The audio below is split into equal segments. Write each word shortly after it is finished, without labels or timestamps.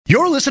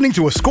You're listening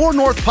to a Score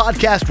North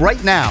podcast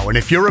right now, and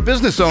if you're a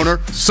business owner,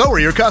 so are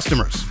your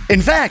customers.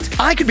 In fact,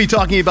 I could be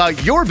talking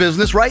about your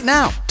business right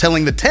now,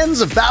 telling the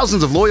tens of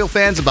thousands of loyal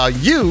fans about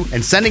you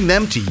and sending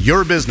them to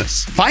your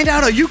business. Find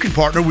out how you can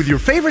partner with your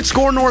favorite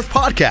Score North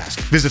podcast.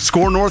 Visit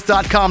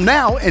scorenorth.com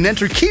now and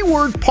enter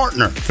keyword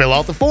partner. Fill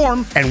out the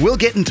form, and we'll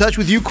get in touch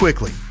with you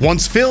quickly.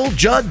 Once Phil,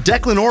 Judd,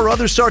 Declan, or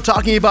others start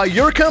talking about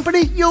your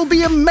company, you'll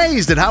be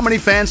amazed at how many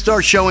fans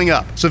start showing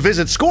up. So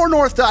visit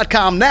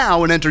scorenorth.com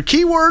now and enter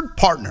keyword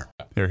partner.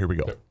 Here we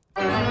go.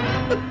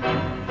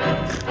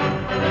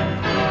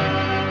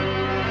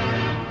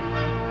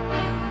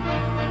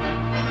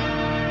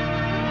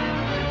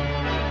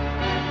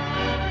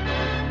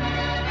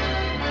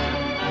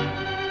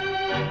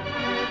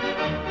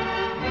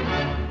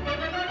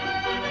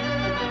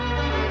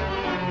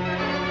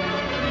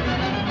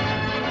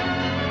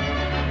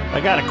 I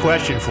got a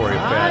question for you, I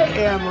Pat.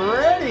 am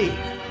ready.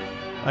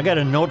 I got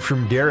a note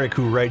from Derek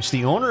who writes,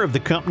 the owner of the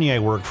company I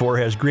work for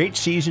has great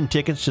season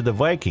tickets to the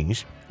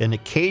Vikings and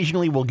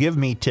occasionally will give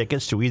me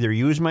tickets to either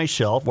use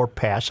myself or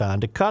pass on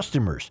to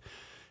customers.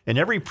 In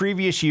every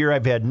previous year,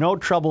 I've had no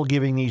trouble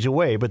giving these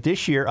away, but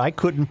this year I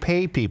couldn't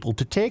pay people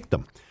to take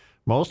them.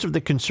 Most of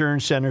the concern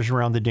centers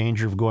around the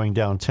danger of going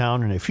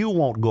downtown, and a few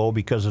won't go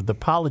because of the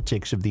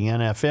politics of the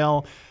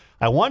NFL.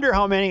 I wonder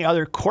how many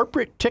other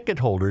corporate ticket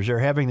holders are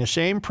having the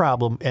same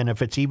problem and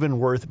if it's even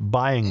worth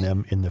buying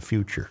them in the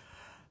future.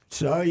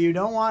 So you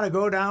don't want to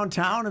go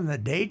downtown in the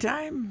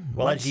daytime?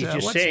 Well, as he's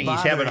just saying,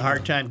 he's having a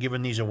hard time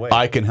giving these away.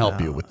 I can help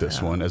you with this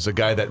one. As a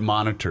guy that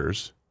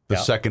monitors the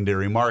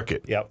secondary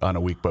market on a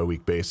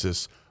week-by-week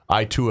basis,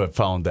 I, too, have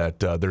found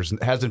that there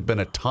hasn't been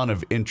a ton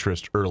of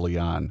interest early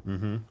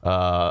on.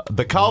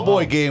 The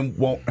Cowboy game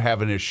won't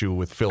have an issue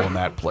with filling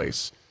that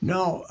place.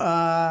 No,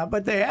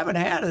 but they haven't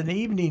had an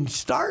evening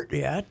start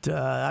yet.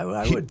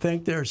 I would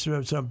think there's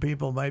some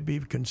people might be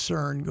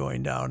concerned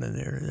going down in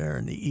there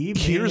in the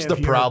evening. Here's the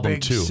you're problem,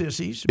 big too.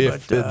 Sissies,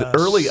 If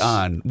early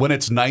on, when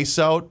it's nice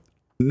out,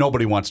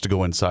 nobody wants to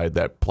go inside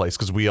that place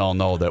because we all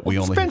know that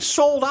It's been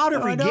sold out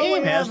every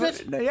game,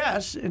 hasn't it?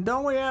 Yes, and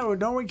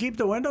don't we keep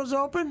the windows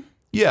open?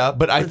 Yeah,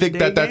 but I think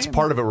that's game?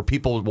 part of it where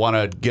people want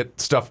to get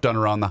stuff done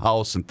around the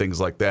house and things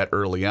like that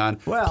early on.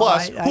 Well,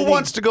 Plus, I who think-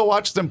 wants to go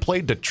watch them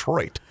play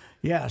Detroit?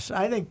 Yes,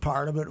 I think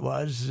part of it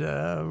was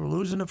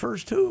losing the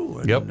first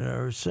two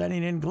and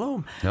setting in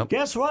gloom. Yep.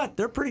 Guess what?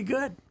 They're pretty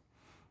good.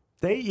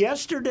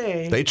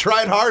 Yesterday. They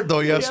tried hard,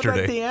 though,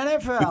 yesterday. Yeah, but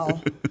the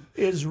NFL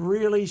is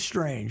really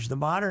strange, the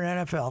modern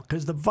NFL,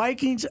 because the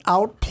Vikings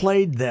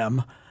outplayed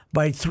them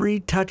by 3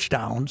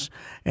 touchdowns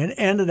and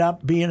ended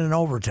up being in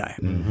overtime.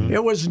 Mm-hmm.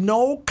 It was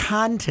no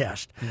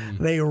contest.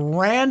 They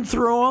ran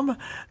through them.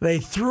 They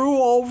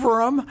threw over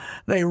them.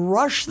 They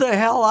rushed the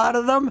hell out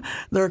of them.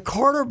 Their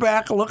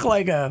quarterback looked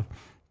like a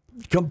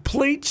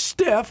complete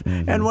stiff,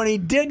 and when he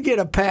did get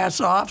a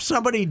pass off,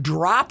 somebody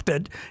dropped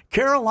it.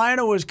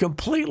 Carolina was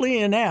completely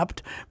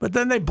inept, but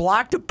then they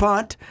blocked a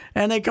punt,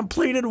 and they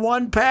completed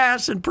one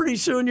pass, and pretty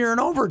soon you're in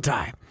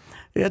overtime.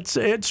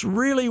 It's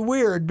really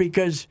weird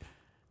because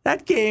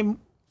that game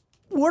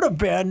would have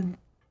been,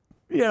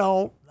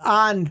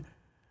 on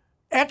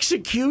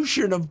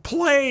execution of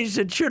plays,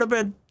 it should have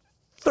been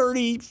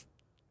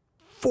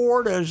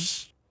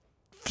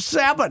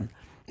 34-7.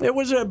 It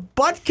was a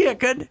butt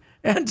kicking,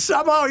 and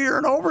somehow you're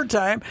in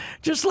overtime,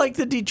 just like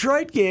the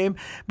Detroit game.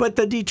 But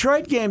the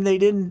Detroit game, they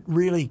didn't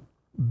really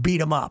beat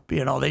them up.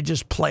 They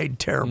just played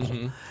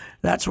terrible.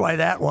 That's why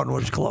that one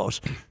was close.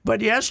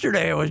 But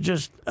yesterday, it was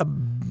just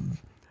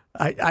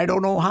I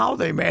don't know how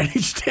they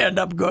managed to end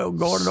up going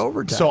in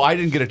overtime. So I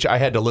didn't get I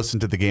had to listen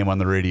to the game on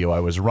the radio. I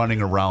was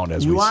running around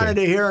as you we wanted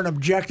say. to hear an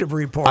objective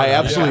report. I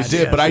absolutely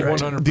did, but right.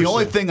 100%. The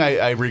only thing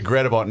I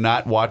regret about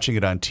not watching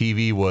it on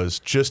TV was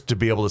just to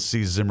be able to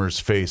see Zimmer's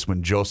face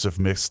when Joseph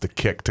missed the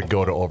kick to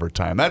go to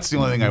overtime. That's the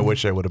only thing I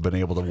wish I would have been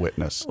able to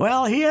witness.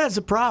 Well, he has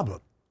a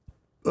problem.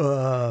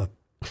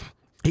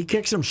 He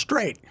kicks him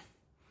straight,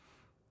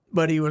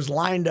 but he was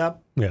lined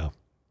up. Yeah.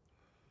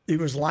 He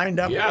was lined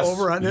up Yes,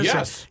 over on this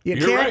yes, side. You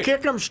you're can't right.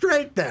 kick him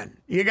straight then.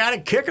 You got to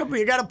kick him.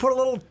 You got to put a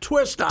little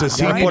twist on Does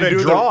him. he right? need Put to a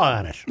do draw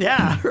on it.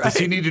 Yeah, right. Does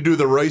he need to do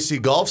the Royce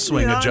golf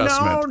swing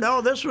adjustment?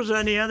 No, this was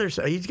on the other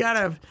side. He's got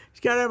to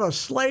have a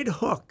slight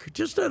hook,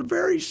 just a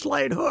very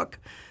slight hook.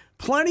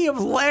 Plenty of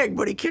leg,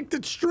 but he kicked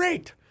it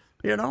straight.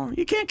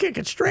 You can't kick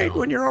it straight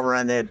when you're over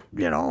on the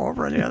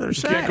other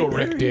side. Can't go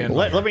Rick Dan.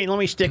 Let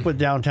me stick with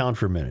downtown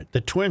for a minute. The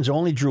Twins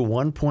only drew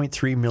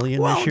 1.3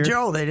 million Well, this year.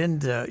 Joe, they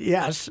didn't.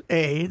 Yes,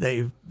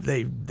 they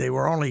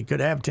were only could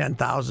have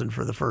 10,000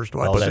 for the first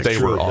one. Oh, that's They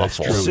true. were That's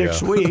awful. true,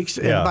 6 yeah. weeks,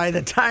 and Yeah. by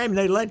the time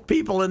they let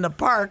people in the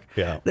park,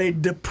 Yeah. they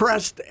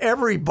depressed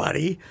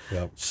everybody.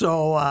 Yep.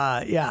 So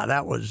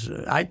that was.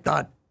 I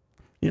thought,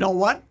 you know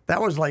what? That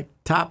was like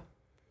top.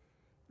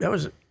 That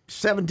was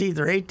 17th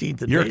or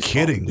 18th in You're baseball.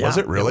 kidding. Yeah, Was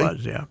it really? It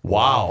was, yeah.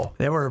 Wow.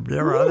 There were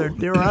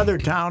other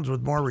towns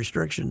with more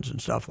restrictions and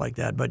stuff like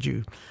that, but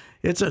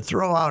it's a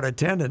throw-out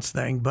attendance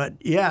thing. But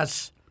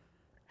yes,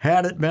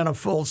 had it been a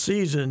full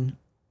season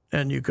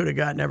and you could have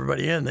gotten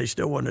everybody in, they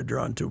still wouldn't have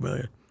drawn 2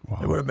 million.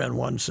 It would have been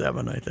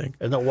 1-7, I think.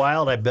 And the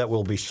Wild, I bet,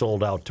 will be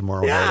sold out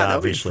tomorrow night,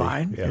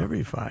 obviously. They'll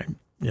be fine.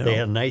 They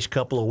had a nice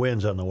couple of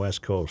wins on the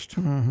West Coast.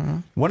 Mm-hmm.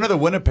 When are the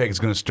Winnipeg's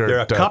going to start? They're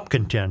a cup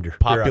contender.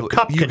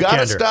 You got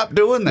to stop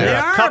doing that. They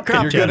are a cup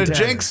contender. You're going to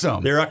jinx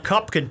them. They're a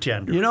cup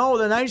contender. You know,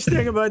 the nice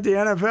thing about the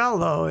NFL,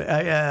 though,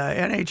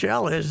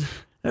 NHL, is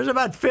there's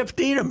about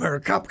 15 of them are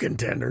cup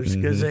contenders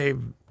because they,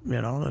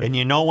 And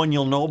you know when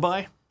you'll know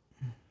by?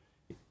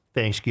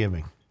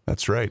 Thanksgiving.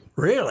 That's right.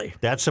 Really?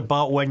 That's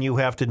about when you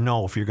have to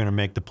know if you're going to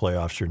make the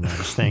playoffs or not.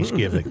 It's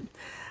Thanksgiving.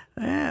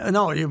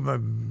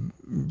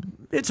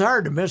 It's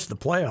hard to miss the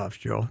playoffs,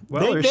 Joe.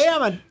 Well,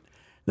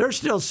 They're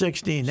still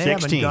 16. They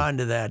 16. haven't gone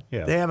to that.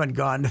 Yeah. They haven't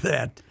gone to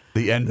that.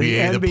 The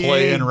NBA, the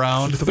play-in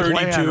round,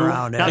 32.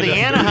 Now the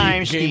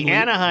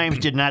Anaheims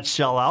did not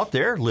sell out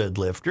their lid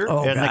lifter,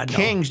 the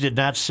Kings did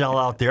not sell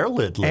out their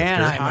lid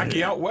lifter.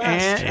 Hockey out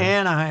west.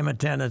 Anaheim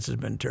attendance has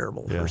been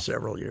terrible for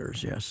several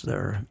years. Yes,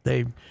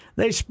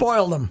 they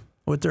spoiled them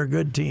with their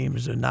good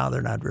teams, and now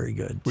they're not very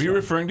good. Were you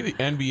referring to the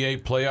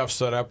NBA playoff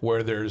setup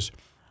where there's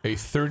a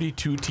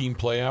 32-team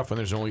playoff and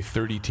there's only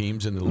 30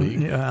 teams in the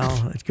league?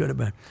 Well, it could have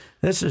been.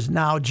 This is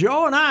now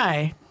Joe and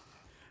I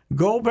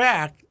go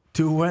back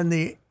to when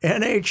the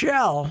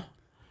NHL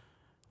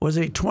was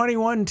a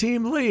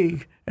 21-team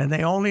league, and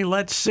they only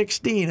let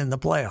 16 in the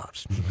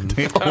playoffs.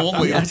 They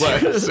only let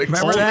 16.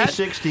 Remember that? Only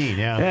 16,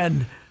 yeah.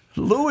 And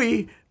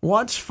Louis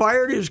once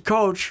fired his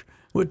coach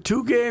with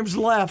 2 games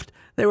left.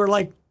 They were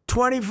like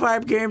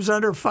 25 games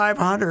under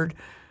 500,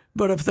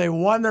 but if they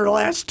won their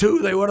last 2,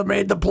 they would have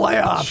made the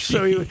playoffs.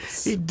 So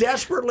he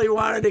desperately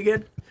wanted to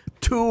get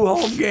 2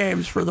 home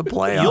games for the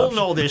playoffs. You'll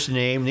know this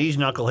name. These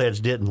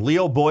knuckleheads didn't.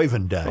 Leo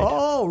Boyven died.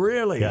 Oh,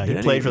 really? Yeah,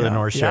 he played for the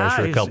North Stars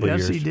for a couple of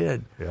years. Yes, he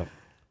did. Yep.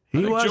 I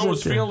think Joe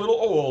was feeling a little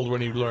old when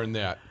he learned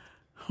that.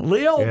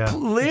 Leo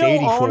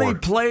only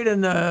played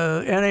in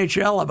the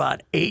NHL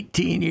about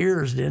 18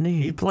 years, didn't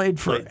he? He played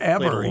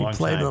forever. He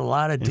played with a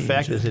lot of teams. In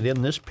fact, is it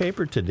in this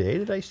paper today?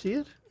 Did I see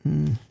it?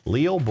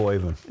 Leo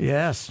Boyven.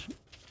 Yes.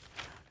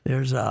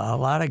 There's a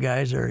lot of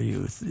guys that are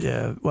youth.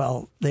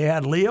 Well, they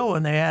had Leo,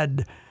 and they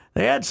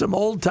had some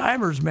old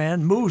timers,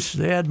 man. Moose.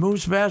 They had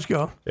Moose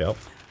Vasco. Yep.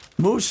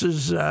 Moose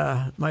is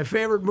my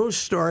favorite Moose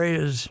story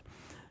is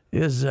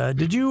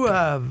did you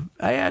I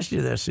asked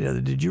you this the other,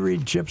 did you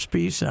read Chip's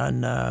piece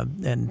on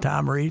and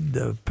Tom Reed,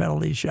 the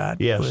penalty shot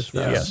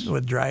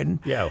with Dryden?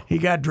 Yeah. He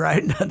got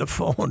Dryden on the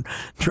phone.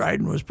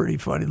 Dryden was pretty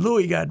funny.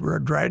 Louis got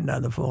Dryden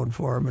on the phone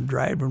for him, and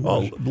Dryden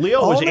was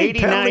Leo was only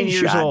 89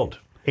 years shot. old.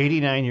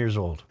 89 years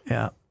old.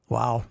 Yeah.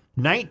 Wow.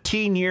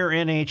 19-year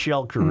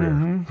NHL career.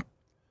 Mm-hmm.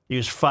 He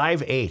was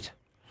 5'8",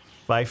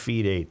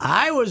 5'8".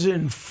 I was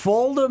in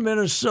Fulda,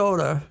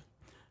 Minnesota,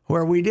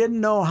 where we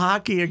didn't know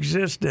hockey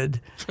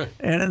existed,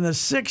 and in the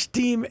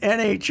 6-team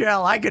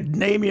NHL, I could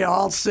name you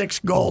all 6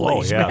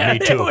 goalies. Oh, yeah, man. me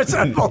too. It was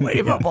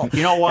unbelievable.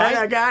 You know why?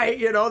 And a guy,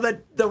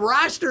 that the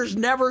rosters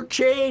never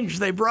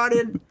changed. They brought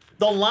in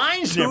the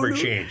lines never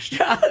changed.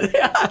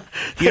 Yeah.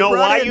 You know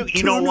why you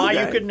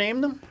could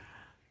name them?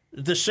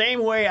 The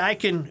same way I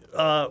can.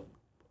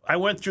 I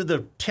went through the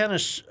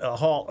tennis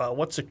hall.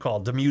 What's it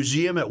called? The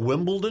museum at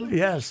Wimbledon.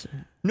 Yes.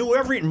 Knew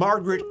every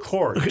Margaret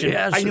Court.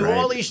 Yes, I knew right.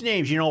 all these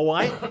names. You know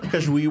why?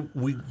 Because we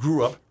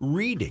grew up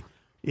reading.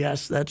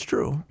 Yes, that's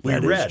true. We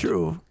That read. is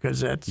true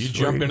because that's You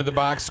jump into the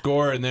box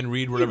score and then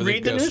read whatever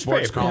read the sports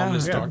newspaper.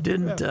 columnists talk.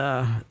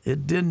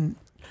 It didn't.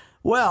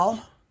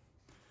 Well,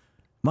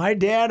 my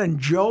dad and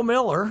Joe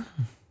Miller.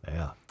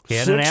 Yeah.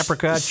 Cannon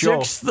apricot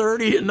Joe.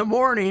 6:30 in the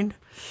morning.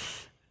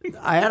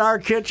 I had our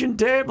kitchen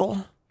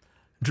table,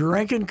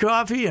 drinking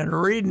coffee and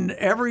reading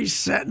every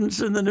sentence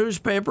in the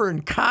newspaper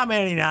and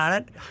commenting on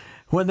it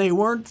when they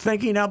weren't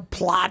thinking up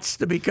plots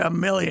to become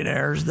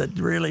millionaires that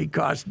really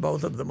cost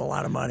both of them a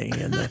lot of money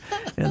in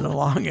the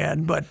long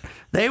end. But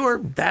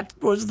that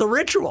was the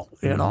ritual,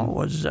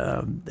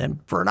 and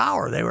for an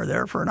hour, they were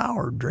there for an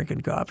hour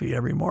drinking coffee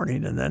every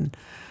morning, and then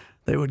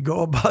they would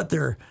go about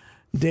their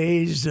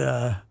days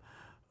of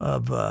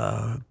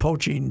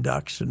poaching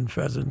ducks and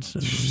pheasants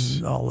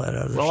and all that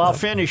other stuff. Well, I'll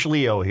finish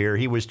Leo here.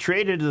 He was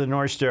traded to the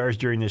North Stars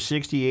during the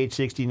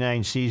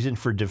 68-69 season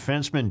for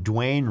defenseman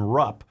Dwayne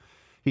Rupp.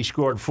 He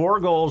scored 4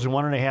 goals in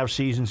 1.5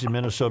 seasons in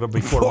Minnesota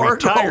before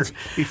retired.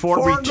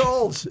 Four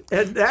goals.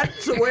 And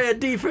that's the way a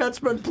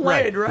defenseman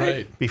played,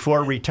 right?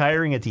 Before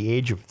retiring at the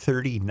age of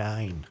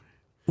 39.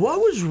 What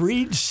was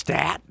Reed's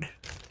stat?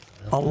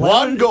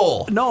 1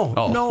 goal. No,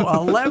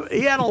 11.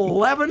 He had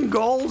 11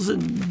 goals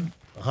in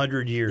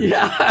 100 years.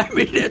 Yeah, I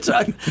mean,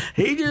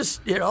 he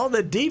just,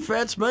 the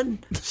defenseman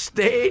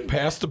stayed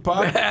Passed the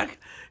puck. back.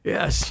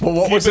 Yes. Well,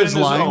 what Keep was it his in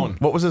the line? zone.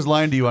 What was his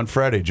line to you on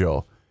Friday,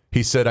 Joe?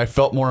 He said, "I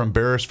felt more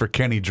embarrassed for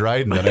Kenny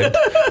Dryden than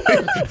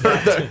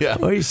I." Yeah.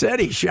 Well, he said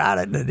he shot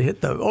it and it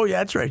hit the. Oh, yeah,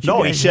 that's right.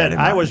 No, he said,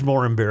 I was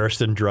more embarrassed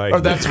than Dryden.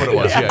 Oh, that's what it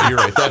was. Yeah, you're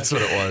right. That's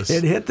what it was.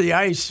 It hit the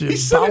ice. It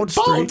said it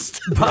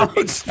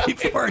bounced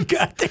before it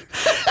got there.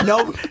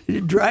 No,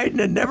 Dryden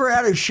had never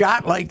had a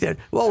shot like that.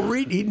 Well,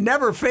 Reed, he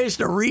never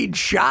faced a Reed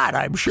shot,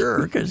 I'm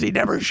sure, because he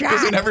never shot.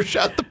 Because he never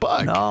shot the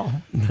puck. No.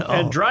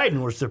 And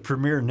Dryden was the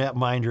premier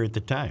netminder at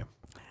the time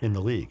in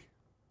the league.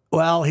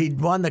 Well, he'd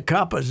won the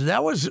Cup.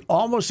 That was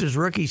almost his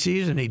rookie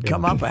season. He'd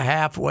come up a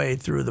halfway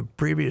through the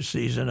previous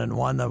season and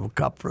won the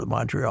Cup for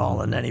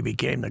Montreal, and then he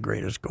became the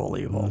greatest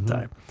goalie of all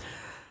time.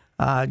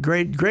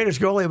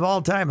 Greatest goalie of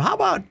all time. How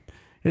about,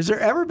 has there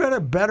ever been a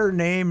better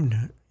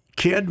named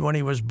kid when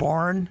he was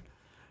born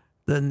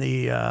than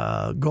the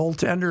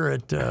goaltender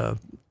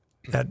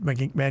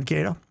at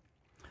Mankato?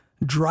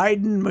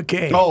 Dryden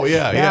McKay. Oh,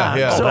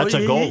 yeah. So that's a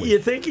goalie. You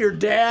think your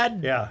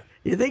dad... Yeah.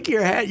 You think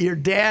your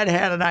dad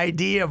had an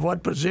idea of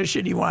what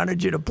position he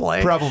wanted you to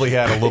play? Probably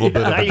had a little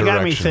bit of Now a you got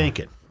me direction.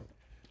 thinking.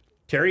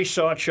 Terry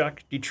Sawchuk,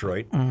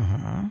 Detroit.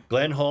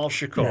 Glenn Hall,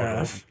 Chicago.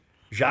 Yes.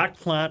 Jacques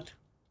Plante,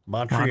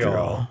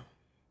 Montreal.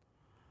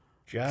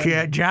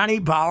 Johnny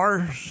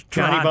Bauer,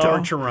 Johnny Toronto.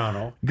 Bauer,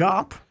 Toronto.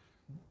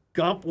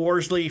 Gump,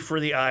 Worsley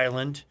for the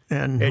Island.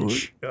 and who-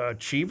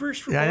 Cheevers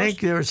for I Boston? think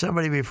there was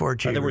somebody before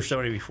Cheevers. There was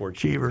somebody before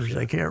Cheevers.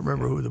 I can't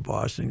remember who the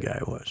Boston guy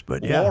was,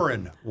 but yeah.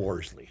 Lauren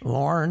Worsley.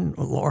 Lauren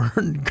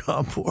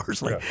Gump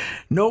Worsley.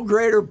 No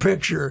greater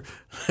picture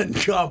than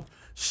Gump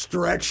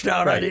stretched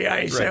out on the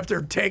ice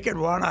after taking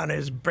one on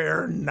his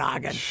bare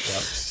noggin.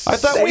 I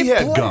thought we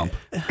had Gump.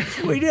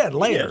 We did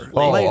later.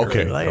 Oh, later.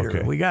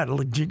 okay. We got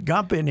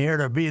Gump in here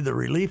to be the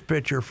relief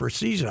pitcher for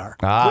Cesar.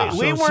 We So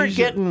weren't Caesar-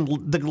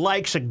 getting the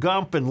likes of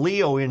Gump and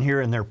Leo in here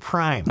in their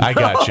prime. I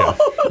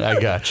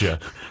gotcha.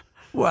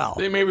 Well,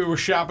 They maybe were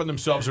shopping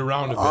themselves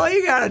around a bit. all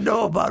you got to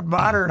know about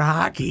modern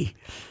hockey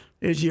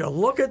is you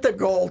look at the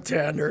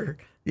goaltender,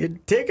 you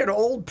take an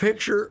old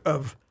picture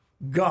of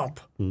Gump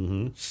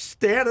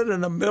standing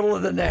in the middle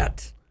of the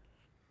net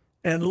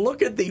and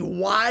look at the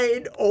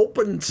wide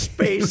open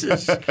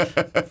spaces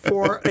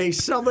for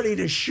somebody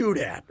to shoot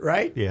at,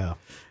 right? Yeah.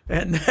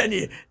 And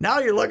then now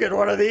you look at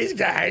one of these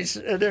guys,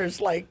 and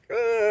there's like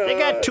They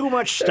got too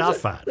much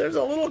stuff on. there's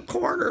a little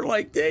corner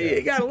like there.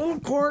 You got a little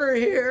corner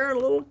here, a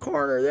little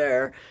corner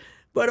there.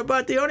 But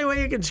about the only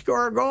way you can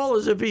score a goal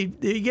is if you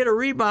get a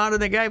rebound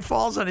and the guy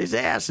falls on his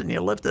ass and you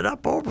lift it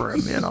up over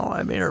him.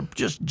 Or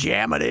just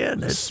jam it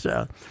in. It's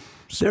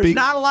there's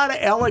not a lot of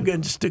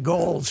elegance to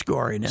goal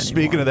scoring anymore.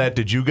 Speaking of that,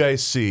 did you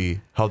guys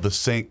see how the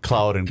St.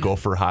 Cloud and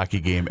Gopher hockey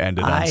game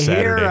ended on I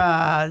Saturday?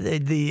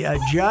 hear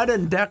Judd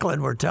and Declan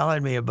were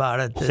telling me about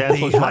it. that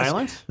Senseless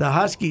violence? The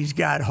Huskies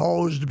got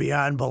hosed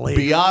beyond belief.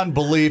 Beyond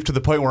belief, to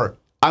the point where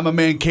I'm a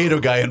Mankato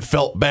guy and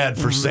felt bad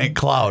for St.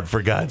 Cloud,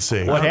 for God's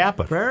sake. What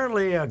happened?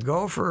 Apparently, a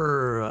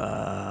gopher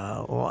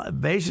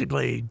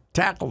basically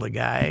tackled a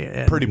guy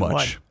and Pretty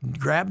much.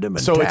 Grabbed him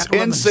and So it's tackled him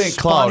in and St.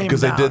 spun Cloud him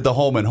because they down. did the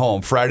home and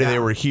home. Friday they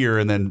were here,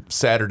 and then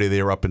Saturday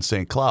they were up in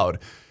St. Cloud.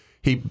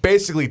 He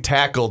basically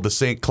tackled the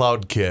St.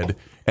 Cloud kid,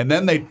 and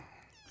then they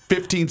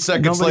 15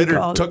 seconds Nobody later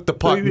called took it. the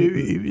puck,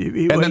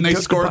 He and then they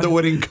took scored the puck.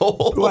 winning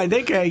goal. Well, I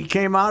think he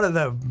came out of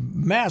the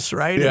mess,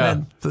 right? Yeah.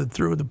 And then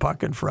threw the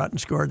puck in front and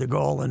scored the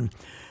goal. And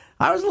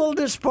I was a little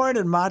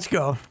disappointed in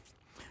Motzko.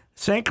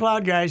 St.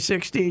 Cloud guy,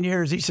 16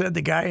 years. He said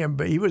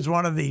he was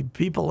one of the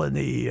people in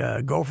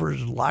the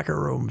Gophers locker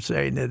room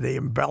saying that they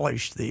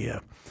embellished the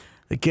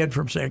kid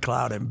from St.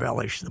 Cloud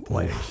embellished the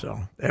play. So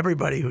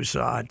everybody who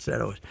saw it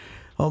said it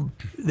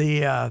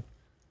was.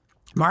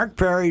 Mark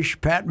Parrish,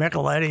 Pat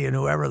Micheletti, and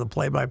whoever the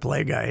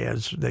play-by-play guy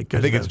is. I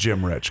think it's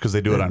Jim Rich because they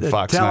do it on the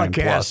Fox 9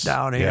 telecast Plus.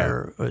 down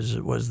here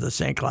was the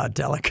St. Cloud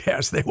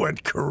telecast. They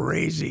went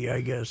crazy,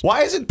 I guess.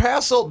 Why isn't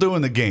Passelt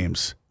doing the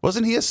games?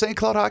 Wasn't he a St.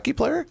 Cloud hockey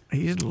player?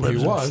 He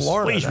lives in was.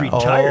 Florida. Well, he's now.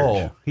 retired.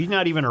 Oh. He's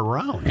not even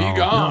around. He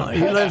gone. He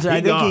lives. I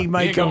think gone. he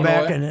might ain't come going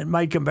back nowhere. and it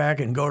might come back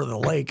and go to the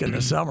lake in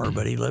the summer,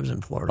 but he lives in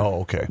Florida.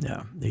 Oh, okay.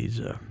 Yeah, he's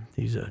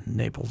a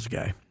Naples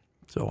guy.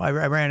 So I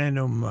ran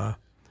into him.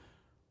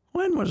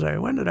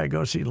 When did I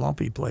go see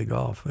Lumpy play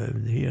golf?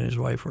 He and his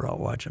wife were out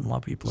watching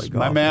Lumpy play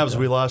golf. My Mavs,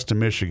 we lost to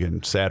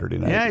Michigan Saturday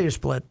night. Yeah, you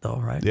split though,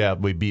 right? Yeah,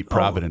 we beat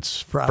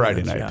Providence,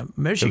 Friday night. Yeah.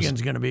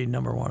 Michigan's going to be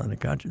number one in the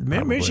country.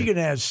 Michigan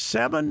has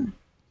 7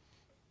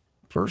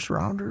 first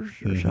rounders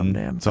or some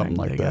damn thing. Something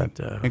like They that.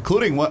 got,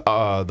 Including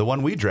the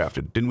one we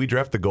drafted. Didn't we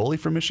draft the goalie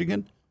from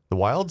Michigan? The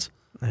Wilds?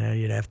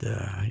 you'd have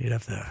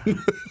to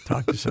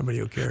talk to somebody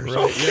who cares.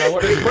 Yeah,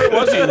 where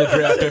was he in the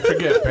draft? I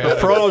forget, Pat.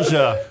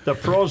 The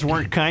pros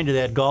weren't kind to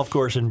that golf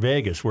course in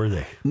Vegas, were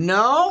they?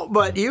 No,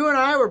 but you and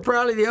I were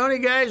probably the only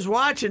guys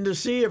watching to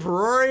see if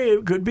Rory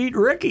could beat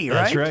Ricky, right?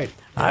 That's right.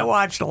 I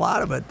watched a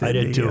lot of it. I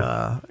did too.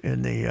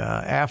 In the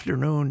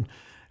afternoon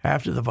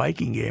after the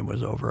Viking game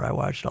was over, I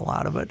watched a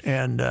lot of it.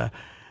 And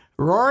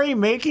Rory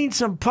making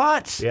some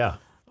putts, Yeah.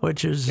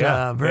 which is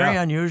Yeah, very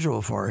yeah.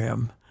 unusual for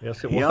him.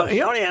 Yes, it He was.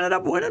 only ended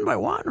up winning by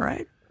 1,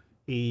 right?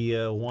 He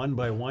won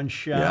by 1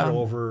 shot Yeah.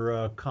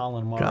 over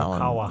Colin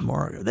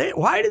Morikawa.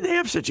 Why did they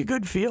have such a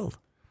good field?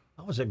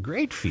 That was a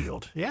great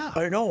field. Yeah.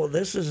 I know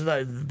this is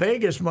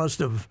Vegas must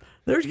have.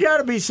 There's got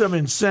to be some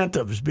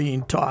incentives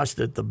being tossed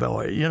at the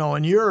boy.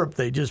 In Europe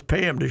they just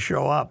pay him to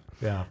show up.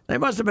 Yeah. They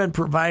must have been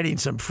providing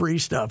some free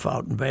stuff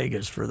out in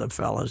Vegas for the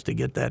fellas to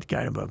get that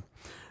kind of a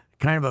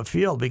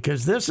field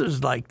because this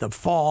is like the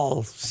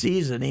fall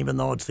season, even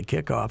though it's the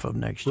kickoff of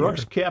next year.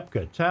 Brooks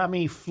Koepka,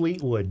 Tommy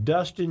Fleetwood,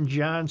 Dustin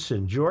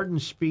Johnson, Jordan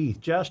Spieth,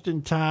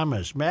 Justin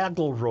Thomas,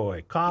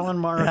 McIlroy, Colin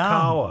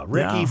Morikawa,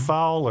 Ricky Yeah.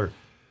 Fowler,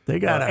 They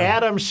got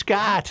Adam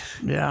Scott.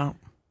 Yeah.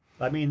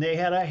 I mean, they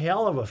had a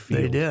hell of a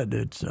field. They did.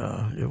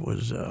 It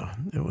was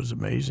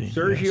amazing.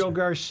 Sergio Yes.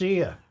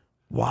 Garcia.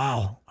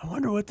 Wow. I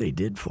wonder what they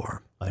did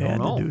for him. They don't had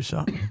know. to do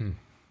something.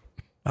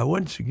 I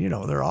wouldn't.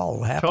 They're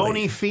all happily.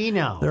 Tony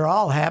Finau. They're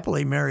all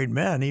happily married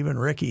men. Even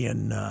Ricky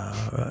and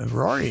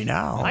Rory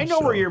now. I know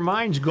so. where your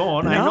mind's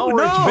going. I know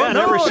where it's been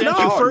ever since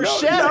you first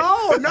said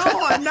it. No,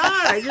 I'm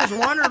not. I just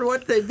wondered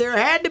what there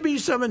had to be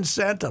some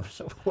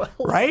incentives,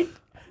 right?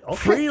 Okay.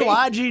 Free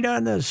lodging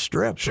on the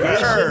strip.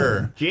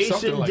 Sure. Jason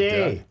Something like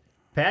Day. that.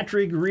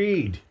 Patrick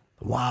Reed.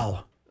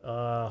 Wow.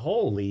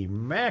 Holy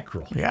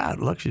mackerel. Yeah, it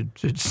looks.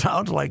 It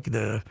sounds like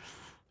the.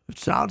 It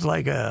sounds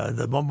like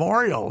the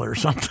memorial or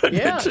something.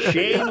 Yeah,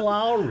 Shane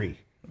Lowry.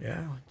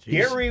 Yeah.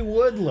 Geez. Gary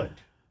Woodland.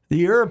 The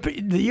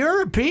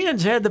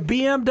Europeans had the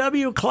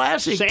BMW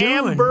Classic too.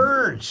 Sam and-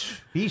 Burns.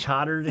 He's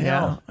hotter than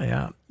hell.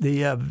 Yeah.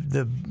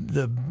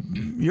 The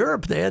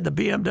Europe, they had the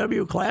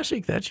BMW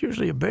Classic. That's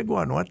usually a big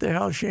one. What the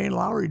hell is Shane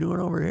Lowry doing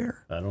over here?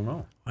 I don't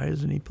know. Why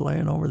isn't he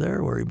playing over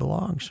there where he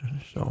belongs?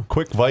 So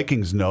Quick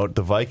Vikings note: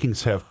 the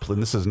Vikings have,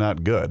 and this is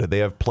not good. They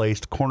have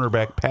placed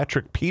cornerback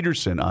Patrick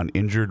Peterson on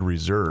injured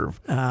reserve,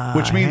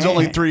 which means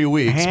only 3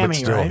 weeks, hammy, but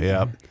still, right?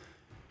 yeah.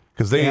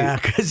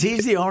 Because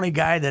he's the only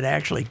guy that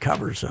actually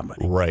covers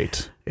somebody.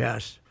 right.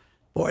 Yes.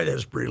 Boy,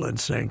 this Breland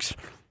sinks.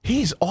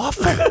 He's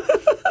awful.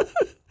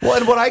 Well,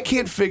 and what I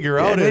can't figure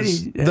out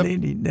is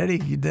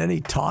then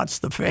he taunts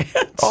the fans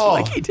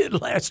like he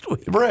did last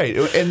week. right,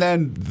 and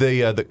then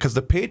because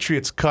the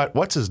Patriots cut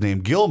what's his name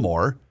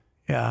Gilmore,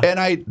 Yeah.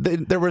 and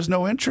there was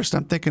no interest.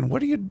 I'm thinking,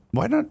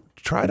 why not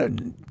try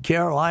to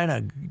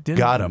Carolina didn't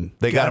got him?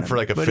 They got him for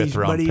like a but 5th he's-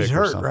 round but pick he's or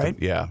hurt, something. right?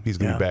 Yeah, he's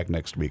going to be back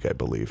next week, I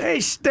believe. They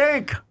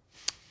stink.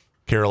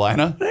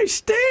 Carolina? They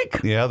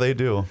stink. Yeah, they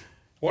do.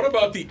 What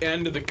about the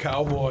end of the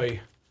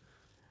Cowboy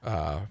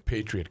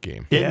Patriot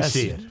game? Didn't Yes.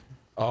 see it.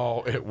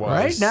 Oh, it was.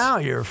 Right now,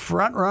 your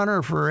front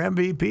runner for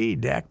MVP,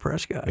 Dak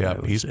Prescott. I Yeah,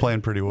 would he's say.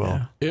 playing pretty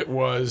well. It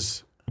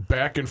was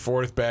back and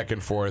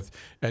forth,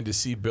 and to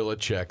see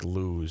Belichick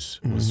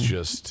lose was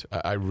just.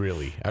 I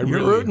really You're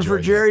rooting for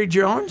enjoyed Jerry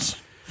Jones?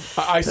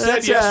 I said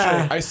That's,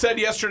 yesterday. I said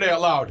yesterday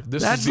out loud.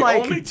 This that's is the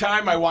like- only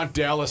time I want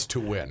Dallas to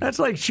win. That's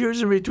like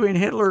choosing between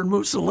Hitler and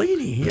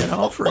Mussolini,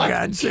 for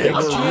God's sake.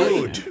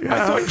 rude.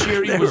 I thought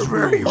Jerry They was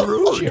were very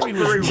rude. Jerry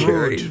was rude.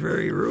 Jerry's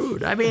very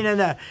rude. I mean, in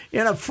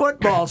a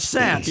football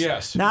sense,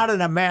 Yes. not in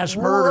a mass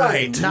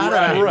murdering, not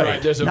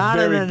right. There's a not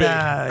very in big,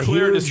 a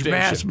clear huge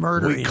mass distinction.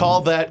 murdering. We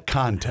call that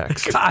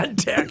context.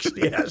 Context,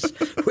 yes.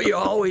 We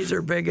always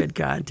are big in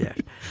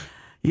context.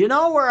 You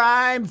know where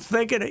I'm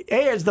thinking?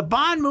 Hey, has the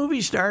Bond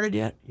movie started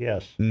yet?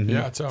 Yes.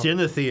 Yeah, it's out. It's in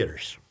the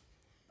theaters.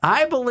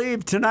 I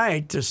believe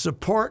tonight, to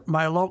support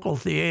my local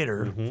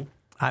theater,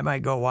 I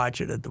might go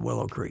watch it at the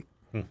Willow Creek.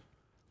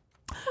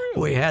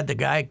 We had the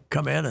guy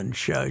come in and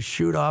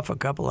shoot off a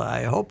couple of.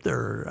 I hope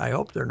they're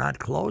not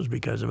closed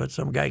because of it.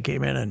 Some guy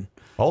came in and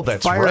Oh,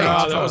 that's Fire right.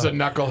 up. Oh, that was a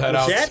knucklehead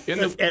out Is that in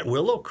the. at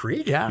Willow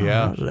Creek?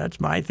 Yeah.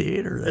 that's my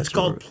theater. It's That's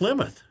called where-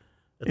 Plymouth.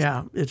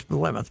 Yeah, it's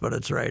Plymouth, but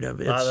it's right up.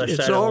 Other It's side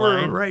of the over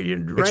line? right.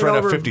 It's right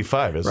over, off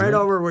 55, isn't right it?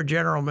 over where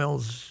General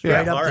Mills. Yeah,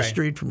 right up all the right.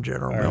 street from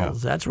General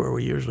Mills. That's where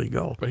we usually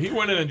go. But he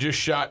went in and just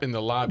shot in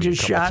the lobby.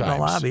 Just a couple shot in the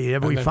times, lobby.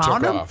 Have and we then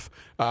found took him? Off.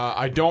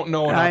 I don't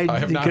know. And I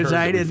have not heard because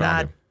I that we did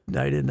found not.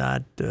 him. I did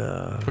not.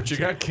 But you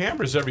got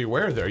cameras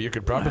everywhere there. You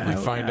could probably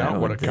find I out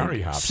what a would car think.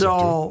 he hops into.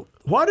 So,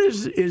 what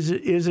is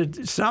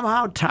it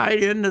somehow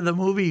tied into the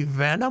movie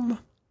Venom?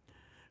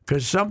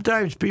 Because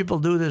sometimes people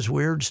do this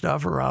weird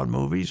stuff around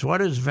movies.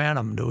 What is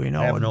Venom? Do we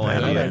know I have what no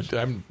Venom idea. is?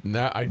 I'm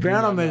not. I do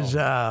Venom not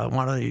know. is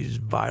one of these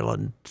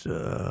violent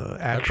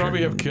action.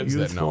 probably have kids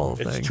that know.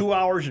 youthful It's things. 2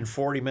 hours and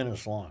 40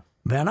 minutes long.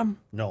 Venom?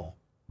 No,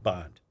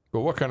 Bond.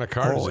 But what kind of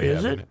car does Oh, he is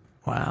have in it? it?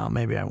 Wow,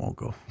 maybe I won't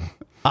go.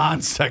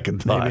 On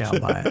second thought. Maybe I'll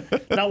buy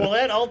it. Now, will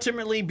that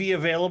ultimately be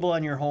available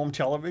on your home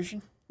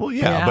television? Well,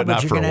 yeah, but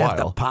not you're for a gonna have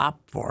to while. pop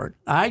for it.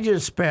 I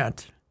just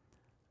spent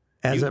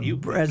You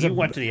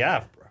went to the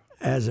opera.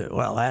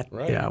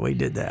 yeah, we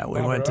did that.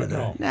 We went to the.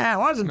 No. Nah, it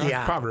wasn't the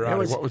Not opera. Pavarotti. It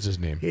was, What was his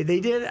name? they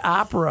did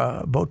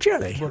opera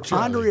Bocelli.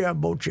 Andrea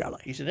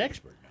Bocelli. He's an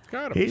expert.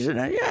 Got him. He's in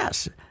it.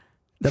 Yes.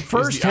 The He's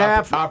first the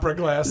half. opera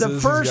glasses. The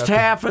He's first got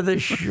half of the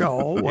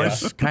show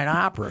was kind of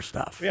opera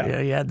stuff. Yeah.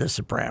 You had the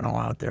soprano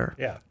out there.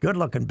 Yeah. Good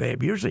looking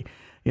babe. Usually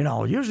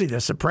the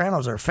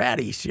sopranos are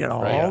fatties,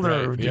 Right,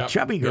 older, right. Yep,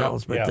 chubby yep,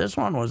 girls. But yep. this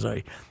one was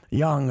a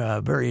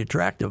young, very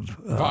attractive.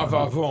 Va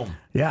va voom.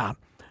 Yeah.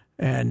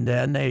 And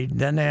then they had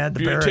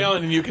the If you're baritone.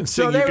 Italian and you can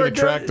sing, So you they can were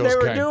attract they those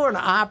were kind. doing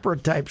opera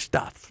type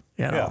stuff.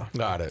 Yeah.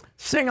 Got it.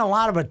 Sing a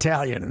lot of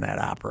Italian in that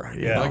opera.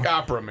 You know? Like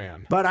Opera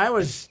Man. But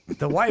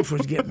the wife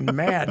was getting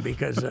mad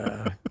because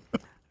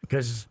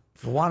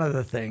one of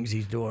the things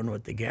he's doing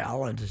with the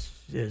gal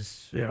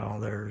is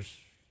there's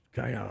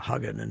kind of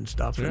hugging and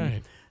stuff. And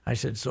Right. I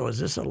said, so is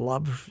this a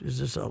love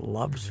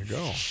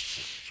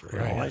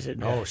I said,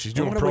 no, she's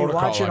doing I'm gonna be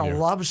protocol watching on a you.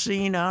 love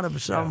scene out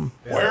of some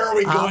Where are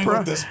we going opera,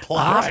 with this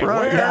plot? opera,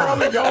 Where yeah. are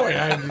we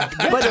going?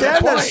 But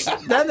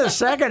then the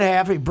second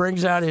half, he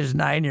brings out his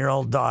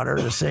 9-year-old daughter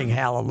to sing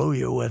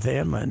Hallelujah with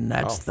him, and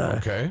that's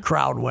okay.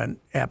 crowd went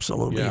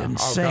absolutely Yeah,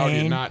 insane. how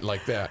did not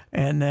like that?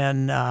 And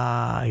then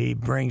he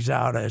brings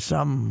out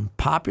some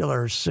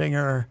popular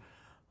singer,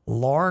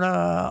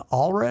 Lorna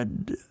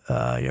Allred.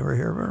 You ever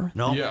hear of her?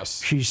 No.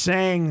 Yes. She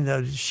sang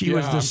she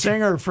was Yeah, the I'm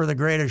singer for The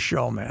Greatest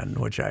Showman,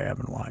 which I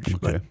haven't watched,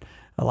 but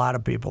a lot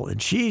of people.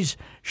 And she's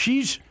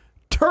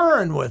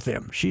touring with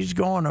him. She's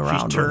going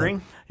around. She's touring?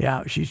 with him.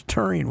 Yeah, she's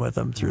touring with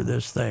him through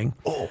this thing.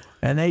 Oh.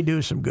 And they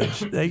do some good.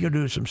 They can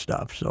do some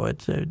stuff. So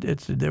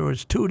there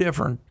was 2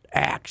 different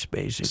acts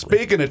basically.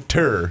 Speaking of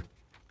tour,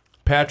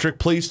 Patrick,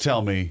 please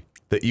tell me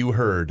that you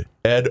heard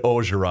Ed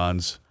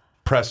Ogeron's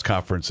press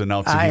conference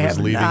announcing I he was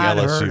have leaving not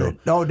LSU. heard it.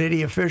 Oh, did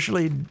he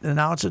officially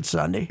announce it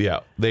Sunday?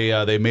 Yeah,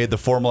 they made the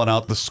formal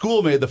announcement. The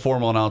school made the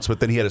formal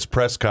announcement. Then he had his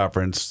press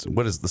conference.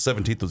 What is the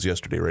 17th was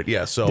yesterday, right?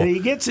 Yeah. So He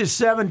gets his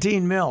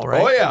 $17 million,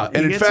 right? Oh yeah, and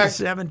he in gets fact,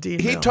 his $17 he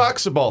million.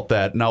 talks about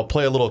that. And I'll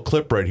play a little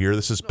clip right here.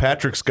 This is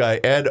Patrick's guy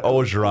Ed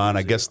Ogeron,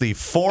 I guess the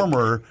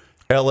former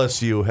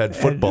LSU head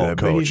football But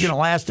coach. he's going to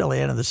last till the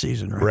end of the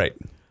season, right? Right.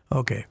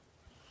 Okay.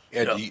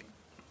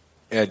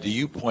 Ed, do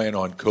you plan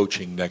on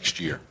coaching next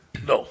year?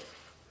 No.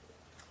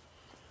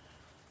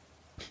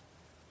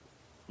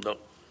 No.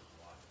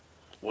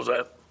 What's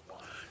that?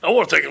 I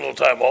want to take a little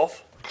time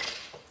off.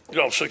 You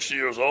know, I'm 60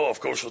 years old. I've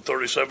coached for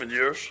 37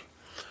 years.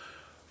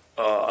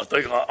 I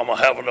think I'm going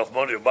to have enough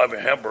money to buy me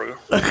a hamburger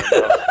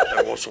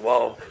every once in a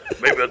while.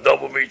 Maybe a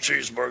double meat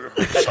cheeseburger.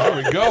 There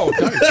we go.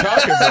 What are you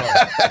talking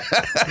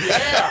about?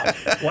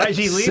 Yeah. Why is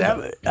he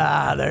leaving?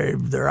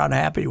 They're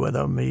unhappy with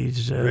him.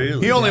 He's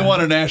He only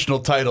won a national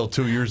title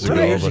 2 years 2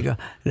 ago. years but- ago.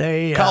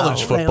 They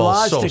College they football's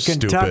lost so to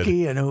Kentucky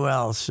stupid. and who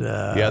else?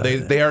 Yeah,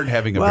 they aren't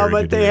having a well, very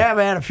but good they year. have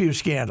had a few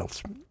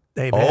scandals.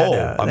 They've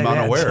I'm they've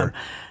unaware.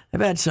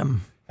 They've had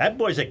some. That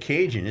boy's a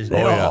Cajun, isn't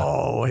he?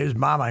 Oh, his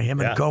mama,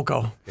 him Yeah. and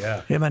Coco. Yeah.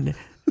 Him and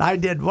I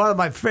did one of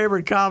my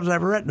favorite columns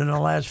I've written in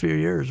the last few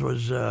years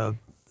was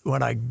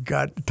when I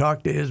got to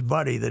talk to his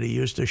buddy that he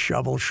used to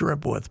shovel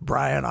shrimp with,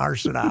 Brian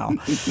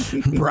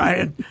Arsenault.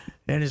 Brian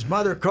and his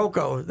mother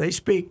Coco. They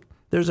speak.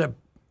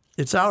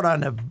 It's out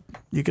on the.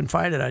 You can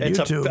find it on It's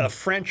YouTube. a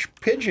French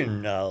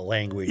pidgin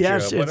language.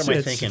 Yes, what it's, am I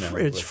it's, thinking of?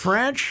 it's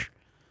French.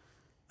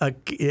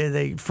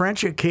 They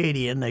French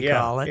Acadian they Yeah,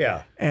 call it,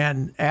 yeah.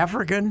 and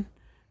African,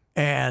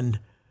 and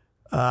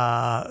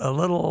a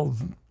little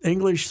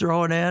English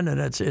thrown in, and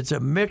it's a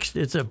mixed.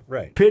 It's a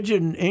Right.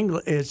 pidgin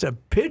English. It's a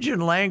pidgin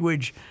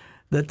language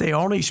that they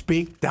only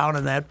speak down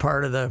in that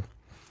part of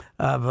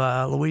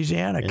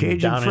Louisiana, Cajun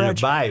down in the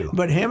French. bayou.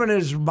 But him and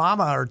his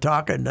mama are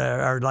talking,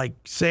 are like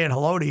saying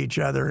hello to each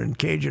other in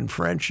Cajun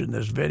French in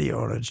this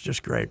video, and it's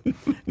just great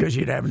because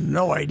you'd have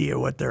no idea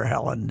what they're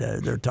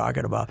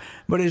talking about.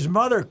 But his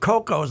mother,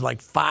 Coco, is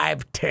like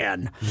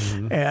 5'10",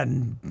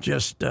 and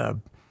just a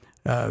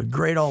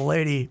great old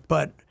lady.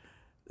 But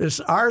this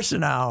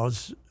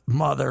Arsenault's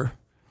mother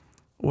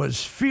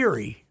was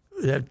Fury.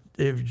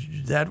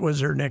 That was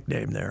her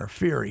nickname there,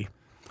 Fury,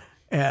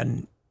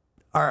 and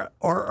or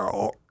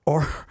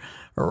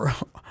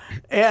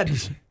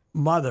Ed's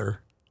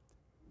mother,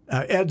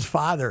 Ed's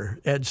father,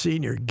 Ed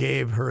Sr.,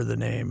 gave her the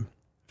name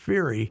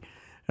Fury.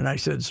 And I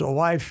said, so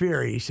why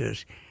Fury? He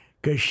says,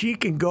 because she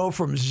can go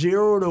from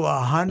 0 to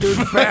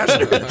 100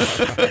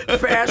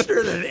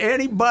 faster than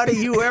anybody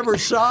you ever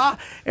saw,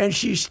 and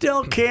she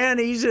still can,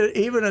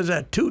 even as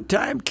a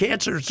 2-time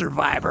cancer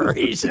survivor,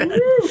 he said.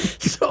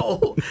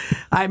 So,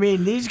 I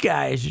mean, these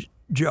guys,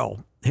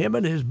 Joe, him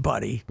and his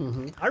buddy,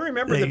 I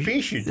remember the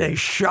piece you did. they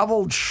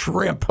shoveled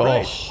shrimp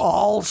Right.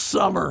 all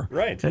summer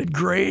Right. at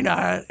Grain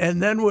Island,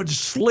 and then would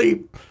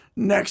sleep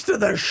next to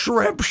the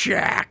shrimp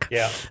shack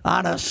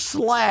on a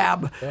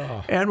slab.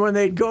 And when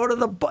they'd go to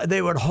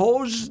they would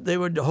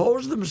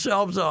hose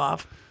themselves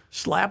off,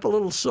 slap a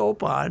little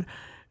soap on,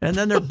 and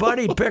then their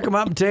buddy'd pick them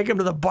up and take them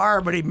to the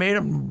bar, but he made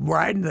them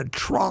ride in the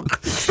trunk.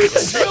 It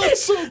smelled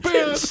so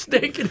bad.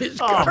 Stink in his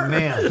car. Oh,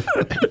 man.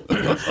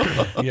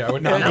 Yeah, I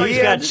would Now not.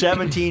 he's got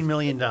 $17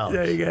 million.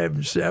 They gave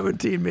him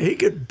 17. He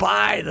could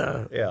buy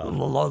the Yeah.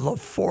 La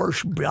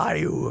Force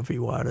Bayou if he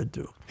wanted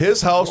to.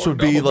 His house would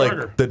be double like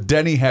burger. the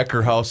Denny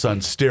Hecker house on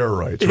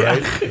steroids,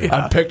 right?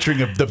 I'm picturing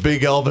the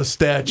big Elvis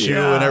statue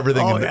and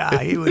everything. Oh, in yeah,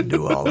 he would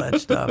do all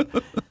that stuff.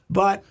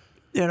 But,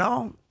 you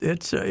know,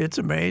 it's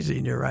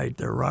amazing. You're right.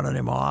 They're running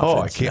him off.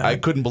 Oh, It's, I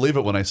couldn't believe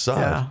it when I saw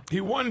yeah. it.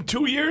 He won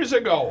 2 years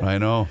ago. I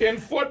know. In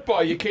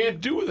football, you can't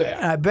do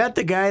that. I bet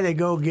the guy they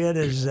go get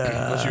is.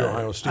 Unless you're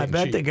Ohio State I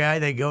bet cheat. the guy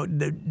they go.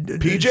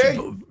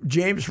 PJ?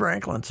 James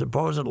Franklin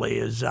supposedly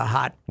is a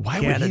hot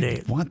Why candidate.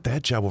 would he want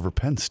that job over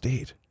Penn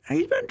State?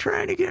 He's been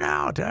trying to get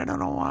out. I don't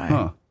know why.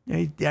 Huh.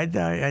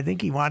 I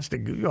think he wants to.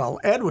 Well,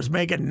 Ed was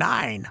making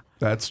 9.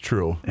 That's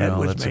true. Ed No,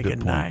 was that's a making good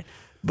point. 9.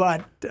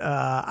 But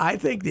I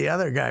think the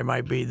other guy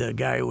might be the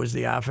guy who was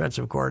the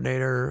offensive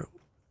coordinator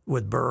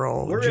with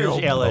Burrow. Where Joe,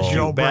 is LSU?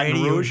 Joe Baton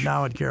Brady, Rouge? who's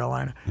now in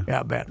Carolina.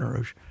 Yeah, Baton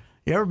Rouge.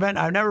 You ever been?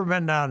 I've never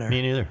been down there.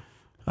 Me neither.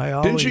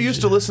 Didn't you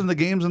used to listen to the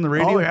games on the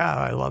radio? Oh, yeah,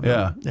 I love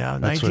them. Yeah,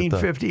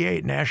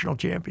 1958 national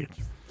champions.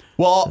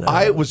 Well,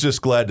 I was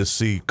just glad to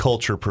see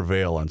culture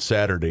prevail on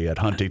Saturday at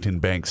Huntington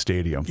Bank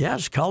Stadium.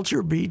 Yes,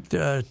 culture beat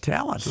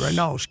talent. Right?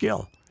 No,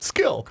 skill.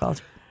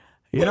 Culture.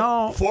 You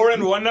know,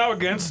 4-1 now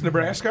against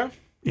Nebraska.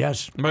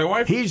 Yes, My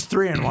wife. he's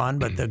 3-1,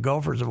 but the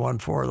Gophers have won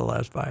 4 of the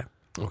last 5.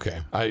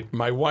 Okay.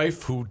 My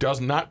wife, who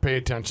does not pay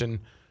attention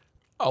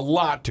a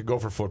lot to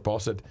Gopher football,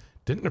 said,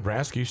 "Didn't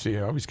Nebraska used to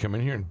always come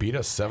in here and beat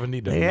us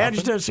 70 to They nothing?"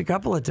 edged us a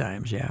couple of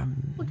times. Yeah,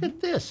 Look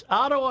at this.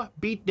 Ottawa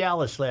beat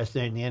Dallas last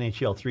night in the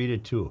NHL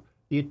 3-2.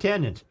 The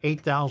attendance,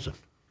 8,000.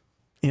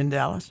 in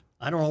Dallas.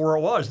 I don't know where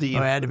it was. The Oh,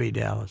 it had to be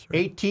Dallas. Right?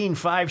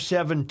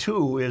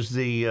 18,572 is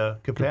the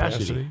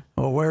capacity.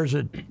 Well, where's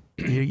it?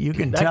 You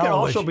can That tell. could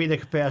also which, be the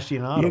capacity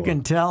in Ottawa. You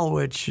can tell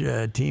which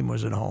team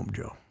was at home,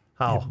 Joe.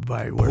 How?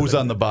 By where Who's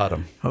on the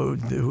bottom? who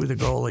the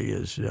goalie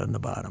is on the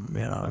bottom. You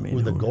know, I mean,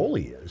 Who the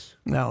goalie is.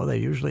 No, they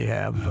usually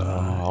have.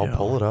 I'll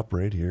pull it up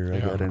right here. I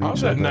got it.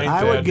 How's that ninth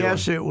I would ad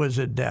guess doing? it was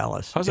at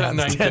Dallas. How's that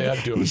ninth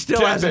ad doing? He still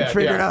 10th hasn't ad,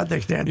 figured yeah. out the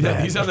 10th Yeah,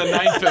 ad. he's on the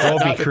ninth ad,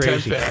 Don't not be the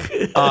crazy.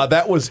 10th ad.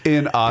 That was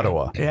in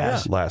Ottawa.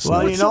 Yes. last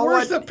Well, night. you know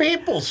Where's what? the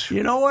Peoples?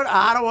 You know what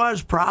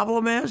Ottawa's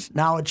problem is?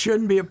 Now, it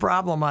shouldn't be a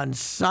problem on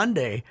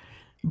Sunday,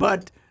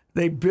 but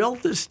they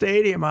built the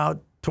stadium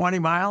out 20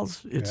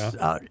 miles. It's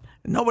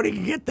nobody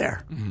can get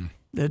there.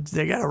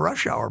 They got a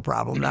rush hour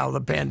problem now,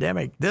 the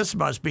pandemic. This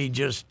must be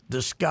just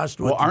discussed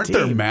with Well, aren't the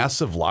there team.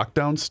 massive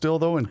lockdowns still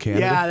though in Canada?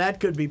 Yeah, that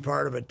could be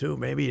part of it too.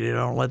 Maybe they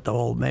don't let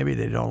maybe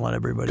they don't let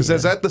everybody. Because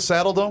is that the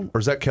Saddle Dome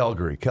or is that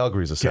Calgary?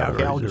 Calgary's a Saddle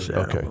Dome. Calgary's a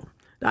Saddle Okay. Dome.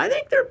 I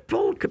think they're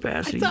full I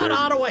capacity. thought They're-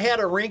 Ottawa had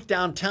a rink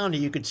downtown that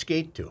you could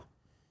skate to.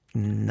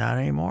 Not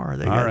anymore.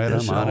 They All got right,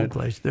 this I'm on old it.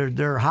 place.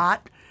 They're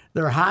hot.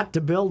 They're hot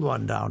to build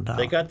one downtown.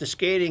 They got the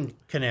skating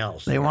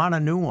canals. They want a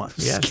new one.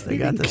 Yes, they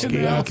got the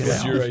skating That canals.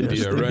 was your Yes,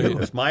 idea, they right? do.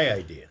 That's my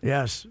idea.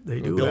 Yes, they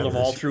do. Build have them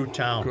all this. through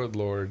town. Good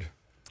Lord.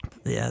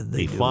 Yeah,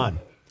 they do. Fun.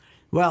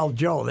 Well,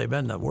 Joe, they've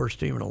been the worst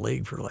team in the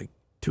league for like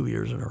 2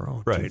 years in a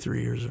row, Right.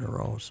 2-3 years in a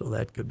row. So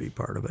that could be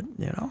part of it.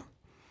 You know,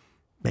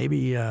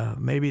 maybe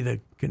the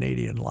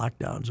Canadian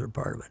lockdowns are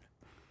part of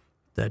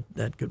it.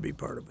 That could be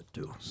part of it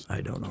too.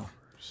 I don't know.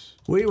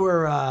 We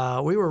were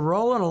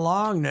rolling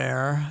along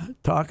there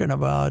talking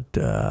about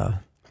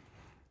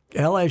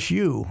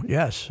LSU.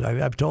 Yes,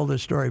 I've told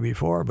this story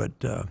before, but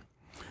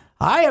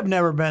I have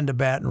never been to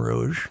Baton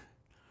Rouge,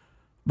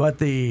 but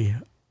the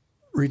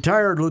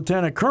retired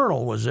lieutenant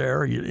colonel was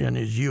there in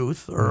his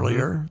youth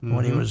earlier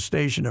when he was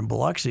stationed in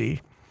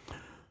Biloxi,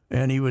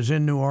 and he was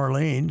in New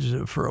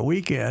Orleans for a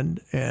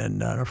weekend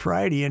and on a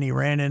Friday, and he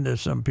ran into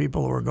some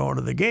people who were going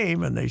to the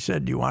game, and they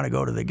said, "Do you want to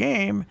go to the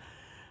game?"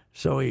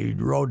 So he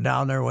rode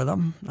down there with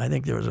them. I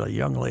think there was a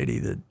young lady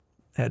that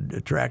had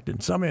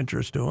attracted some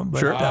interest to him. But,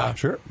 Sure.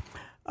 Sure.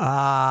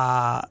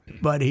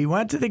 but he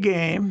went to the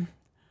game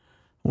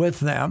with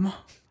them,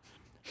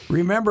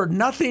 remembered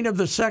nothing of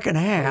the second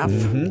half,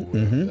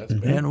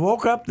 and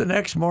woke up the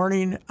next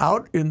morning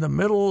out in the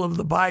middle of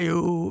the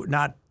bayou,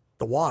 not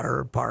the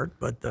water part,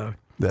 but the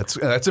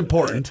That's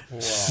important.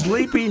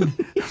 sleeping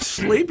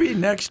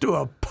next to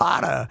a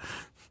pot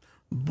of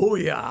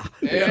booyah.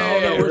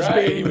 That was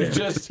right. being, He was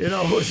just,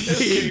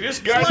 this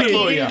guy Like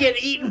you didn't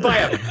get eaten by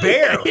a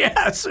bear.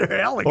 yes, or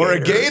alligator. Or a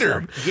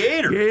gator.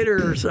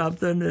 Gator or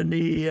something. And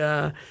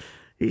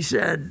he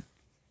said,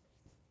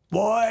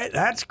 "Boy,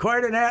 that's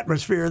quite an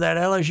atmosphere, that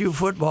LSU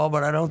football,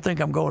 but I don't think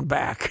I'm going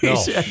back." He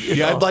said,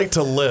 I'd like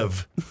to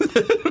live.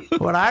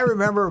 What I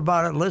remember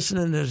about it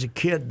listening as a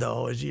kid,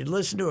 though, is you'd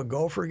listen to a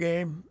Gopher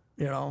game,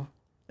 and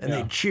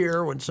they'd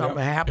cheer when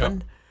something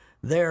happened.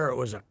 There it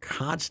was a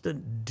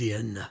constant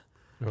din.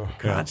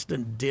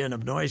 Constant din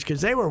of noise,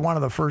 because they were one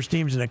of the first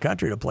teams in the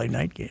country to play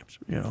night games.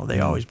 They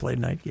always played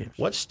night games.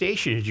 What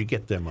station did you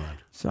get them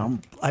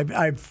on?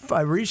 I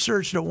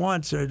researched it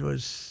once. It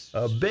was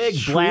A big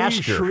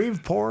blaster.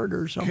 Shreveport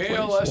or something.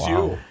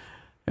 KLSU.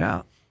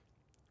 Yeah,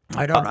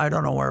 I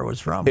don't know where it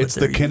was from. It's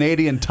but the there-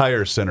 Canadian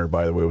Tire Center,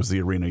 by the way, was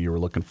the arena you were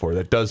looking for.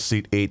 That does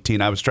seat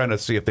 18. I was trying to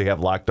see if they have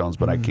lockdowns,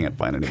 but I can't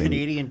find anything.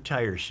 Canadian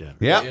Tire Center.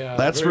 Yeah, Yeah,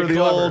 that's very where the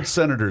clever. old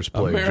Senators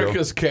play, Joe.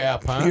 America's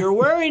cap, huh? You're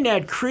wearing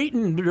that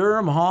Cretin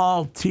Durham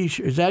Hall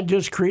T-shirt. Is that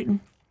just Cretin?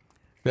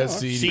 That's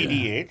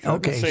CDH.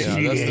 Okay, Yeah,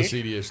 CDH. that's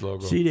the CDH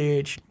logo.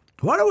 CDH.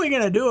 What are we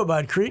going to do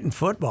about Cretin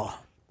football?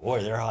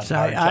 Boy, they're hard So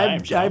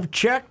times. huh? I've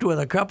checked with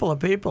a couple of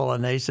people,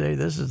 and they say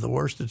this is the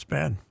worst it's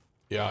been.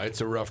 Yeah,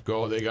 it's a rough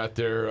go. They got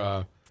their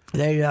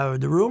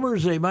The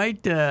rumors they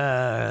might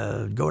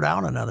go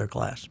down another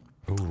class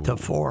to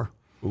 4,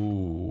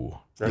 Ooh.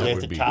 Are they at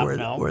the top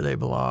now? where they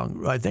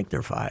belong. I think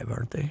they're 5,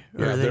 aren't they?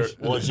 Yeah, Or they're- is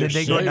did there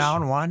they go 6?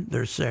 down 1?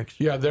 They're 6.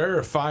 Yeah,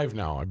 they're 5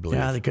 now, I believe.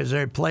 Yeah, because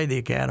they play the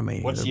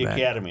academy. What's They're the back.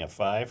 academy? A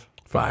 5?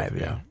 5,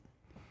 yeah.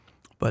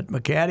 But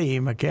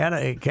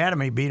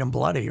Academy beat them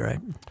bloody, right?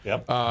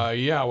 Yep.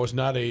 Yeah, it was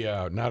not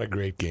a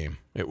great game.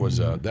 It was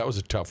that was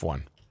a tough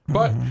one.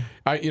 But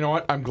you know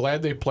what? I'm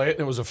glad they play it,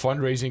 and it was a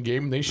fundraising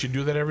game. And they should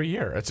do that every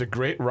year. It's a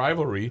great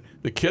rivalry.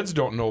 The kids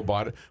don't know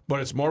about it, but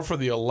it's more for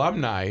the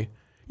alumni.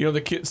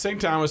 The kids, St.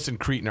 Thomas and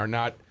Cretin are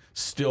not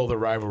still the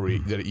rivalry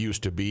that it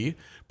used to be.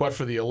 But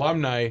for the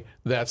alumni,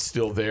 that's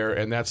still there,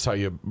 and that's how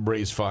you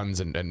raise funds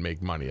and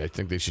make money. I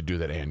think they should do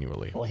that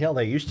annually. Well, hell,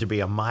 they used to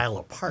be a mile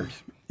apart.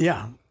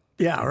 Yeah,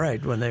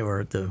 right. When they were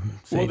at the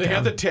Well, they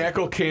have the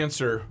Tackle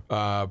Cancer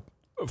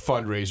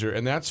fundraiser,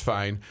 and that's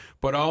fine.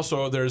 But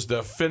also, there's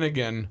the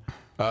Finnegan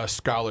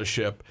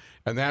scholarship,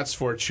 and that's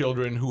for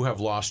children who have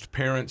lost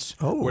parents,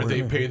 where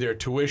they pay their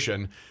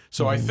tuition.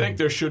 So I think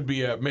there should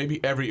be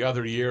maybe every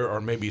other year, or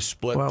maybe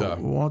split. Well,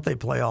 won't they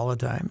play all the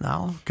time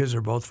now? Because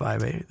they're both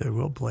 5A. They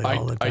will play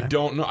all the time. I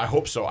don't know. I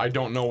hope so. I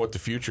don't know what the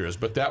future is,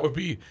 but that would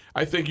be.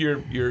 I think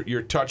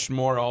you're touched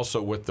more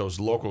also with those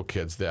local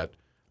kids that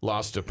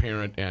lost a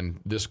parent, and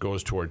this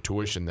goes toward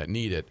tuition that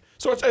need it.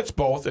 So it's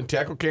both, and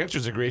Tackle Cancer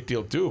is a great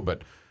deal too,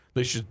 but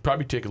they should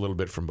probably take a little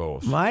bit from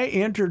both. My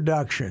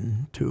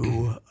introduction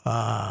to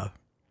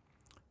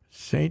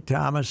St.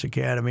 Thomas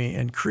Academy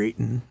in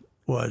Cretin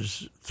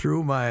was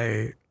through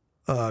my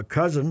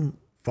cousin,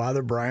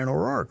 Father Brian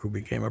O'Rourke, who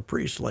became a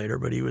priest later,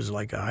 but he was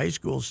like a high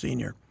school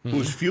senior.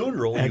 Whose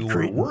funeral you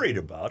were worried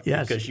about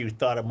because you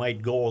thought it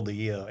might go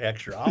the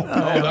extra hour.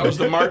 Oh, that was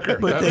the marker.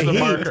 That was the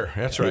marker.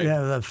 That's right. Yeah,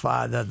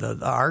 the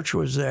arch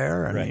was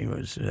there, and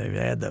they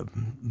had the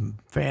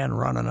fan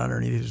running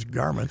underneath his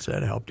garments.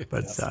 That helped.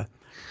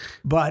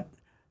 But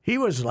he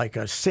was like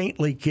a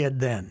saintly kid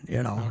then,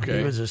 you know. Okay.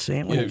 He was a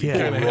saintly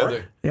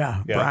kid.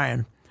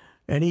 Brian.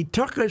 And he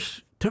took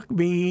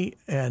me,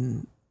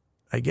 and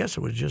I guess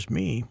it was just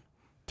me,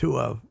 to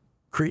a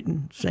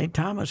Cretin St.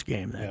 Thomas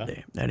game that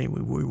day. And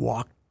we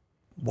walked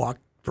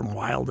from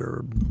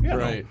Wilder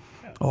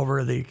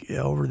over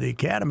the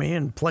academy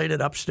and played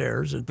it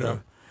upstairs at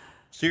the.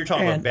 So you're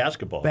talking about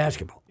basketball.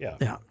 Basketball.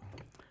 Yeah.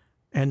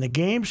 And the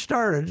game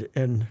started,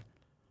 and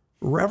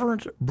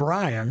Reverend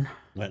Brian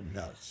went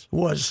nuts.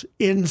 Was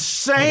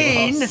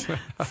insane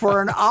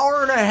for an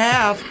hour and a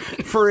half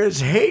for his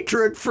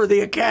hatred for the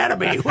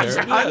academy.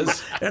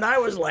 And I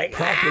was like,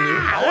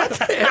 what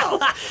the hell?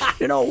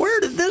 You know, where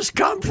did this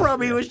come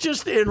from? He was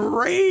just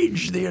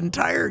enraged the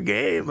entire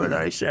game. And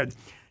I said,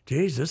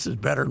 geez, this is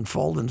better than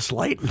Fulton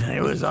Slayton.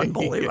 It was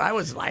unbelievable.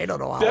 I don't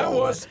know how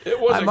old.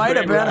 I might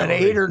have been an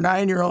 8 or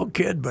 9 year old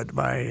kid, but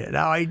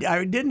I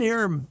didn't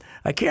hear him.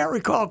 I can't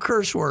recall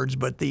curse words,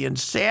 but the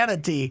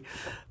insanity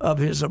of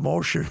his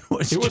emotion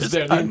was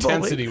there. The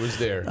intensity was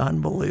there.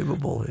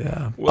 Unbelievable,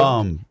 yeah.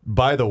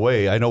 By the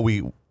way, I know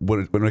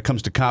when it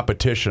comes to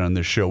competition on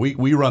this show,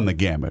 we run the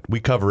gamut. We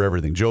cover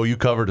everything. Joe, you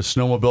covered a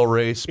snowmobile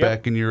race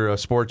back in your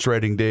sports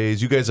writing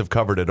days. You guys have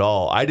covered it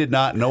all. I did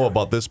not know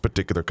about this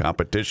particular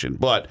competition,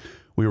 but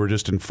we were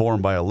just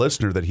informed by a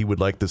listener that he would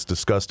like this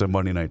discussed on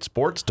Monday Night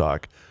Sports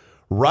Talk.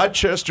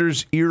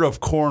 Rochester's Ear of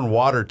Corn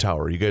Water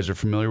Tower. You guys are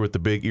familiar with the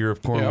big Ear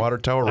of Corn Water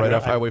Tower right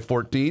off Highway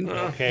 14?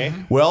 Okay.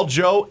 Well,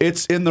 Joe,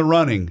 it's in the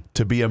running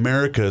to be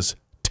America's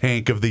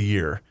Tank of the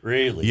Year.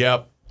 Really?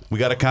 Yep. We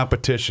got a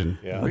competition.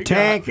 Yeah.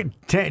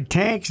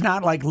 Tank's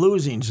not like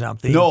losing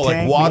something. No,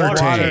 like water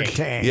tank.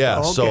 Yeah,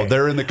 okay. So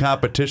they're in the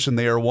competition.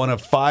 They are one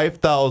of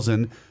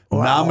 5,000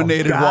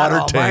 nominated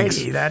water tanks.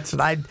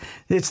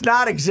 It's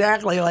not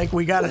exactly like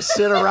we got to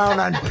sit around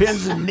on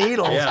pins and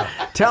needles. Yeah.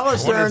 Tell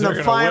us they're in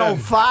the final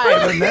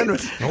five, and then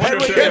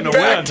we get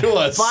back to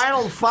us.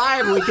 Final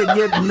five, we could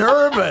get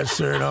nervous,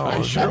 you know.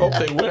 I sure hope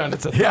they win.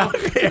 It's a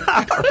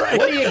right.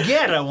 What do you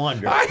get, I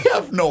wonder? I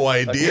have no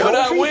idea. Why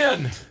not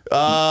win?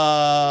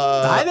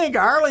 I think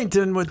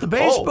Arlington with the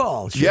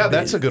baseball. Yeah,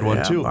 that's a good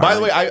one, too. By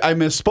the way, I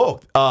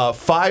misspoke.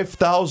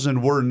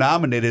 5,000 were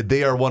nominated.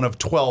 They are one of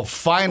 12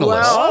 finalists.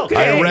 Well,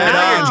 okay. I read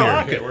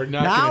on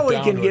Now we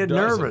can get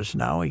nervous.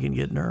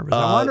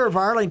 I wonder if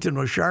Arlington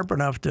was sharp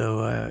enough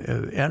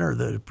to enter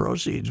the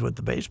proceeds with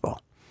the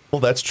baseball.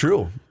 Well, that's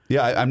true.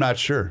 Yeah, I'm not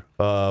sure.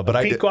 But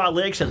Pequot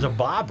Lakes has a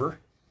bobber.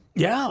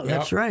 Yeah,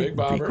 that's right. Big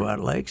bobber.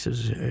 Pequot Lakes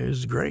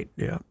is great.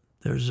 Yeah,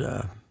 there's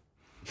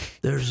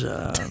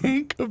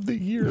Tank of the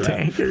Year.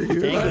 Tank of the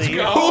Year. Let's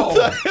go. Who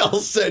the hell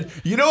said,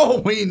 you know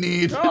what we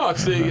need? Oh,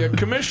 it's the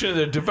commission of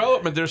the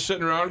development. They're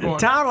sitting around going. A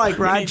town like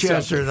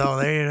Rochester, though,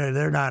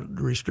 they're not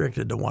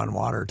restricted to one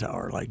water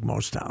tower like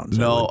most towns.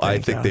 No, I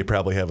think they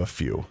probably have a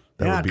few.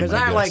 Yeah, because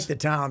I like the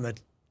town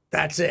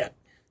that's it.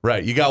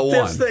 Right, you got one.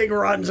 This thing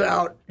runs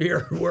out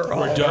here.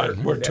 We're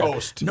done. We're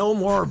toast. No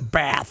more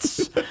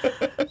baths.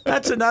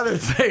 That's another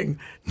thing.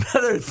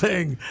 Another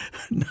thing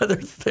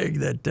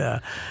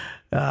that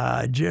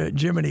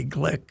Jiminy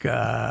Glick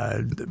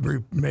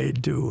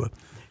made to.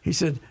 He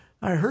said,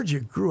 "I heard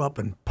you grew up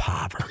in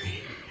poverty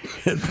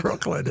in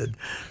Brooklyn." And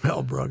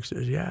Mel Brooks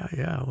says, "Yeah.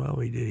 Well,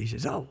 we did." He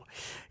says,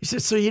 He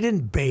said, "So you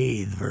didn't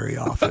bathe very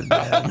often,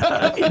 then?"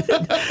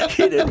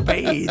 He didn't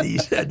bathe. He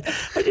said,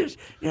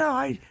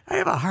 I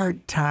have a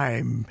hard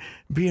time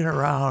being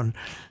around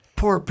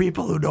poor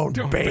people who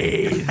don't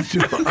bathe."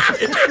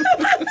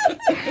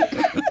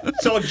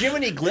 So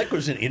Jiminy Glick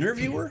was an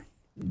interviewer?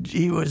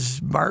 He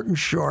was Martin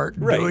Short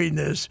doing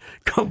this.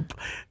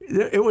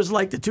 It was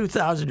like the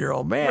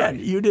 2,000-year-old man. Right.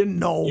 You didn't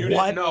know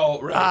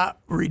what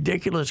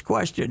ridiculous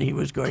question he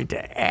was going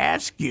to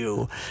ask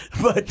you,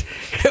 but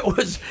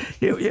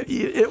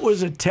it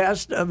was a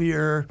test of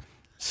your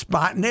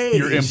spontaneity,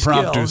 Your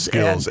impromptu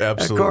skills, and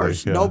absolutely. Of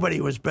course, yeah. nobody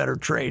was better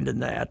trained in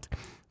that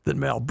than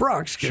Mel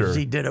Brooks because Sure.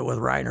 he did it with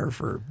Reiner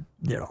for,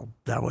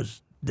 that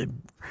was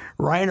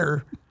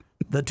Reiner.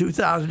 The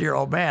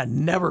 2,000-year-old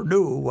man never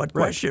knew what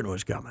question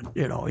was coming.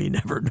 He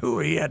never knew.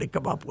 He had to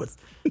come up with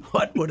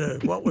what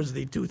was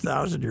the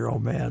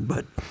 2,000-year-old man.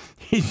 But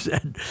he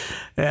said,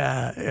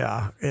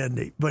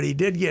 but he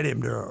did get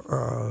him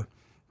to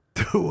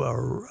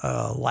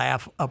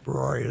laugh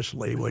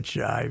uproariously, which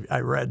I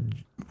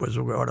read was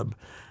one of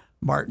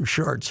Martin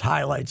Short's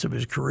highlights of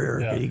his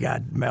career. Yeah. He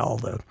got Mel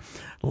to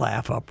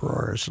laugh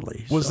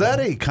uproariously. Was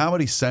that a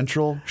Comedy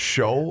Central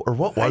show, or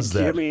what was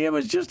that? Jimmy, it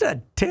was just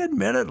a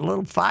 10-minute,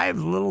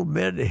 little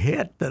minute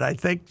hit that I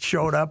think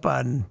showed up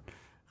on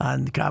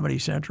Comedy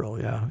Central.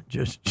 Yeah,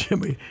 just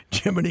Jiminy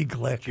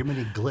Glick.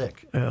 Jiminy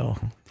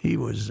Glick. He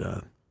was,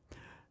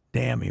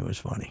 he was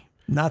funny.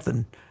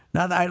 Nothing.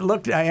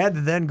 I had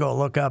to then go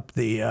look up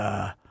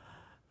the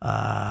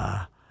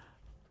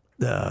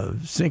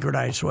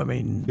synchronized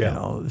swimming,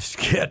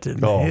 skit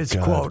and his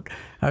quote.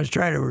 I was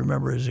trying to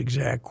remember his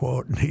exact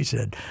quote, and he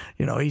said,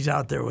 he's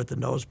out there with the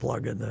nose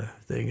plug in the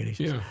thing, and he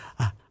says,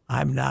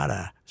 "I'm not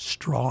a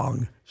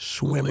strong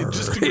swimmer."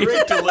 Just a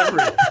great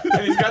delivery,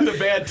 and he's got the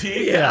bad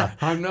teeth. Yeah,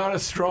 I'm not a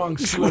strong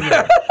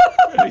swimmer.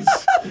 he's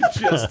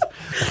just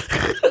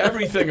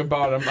everything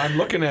about him. I'm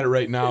looking at it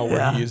right now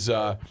where he's.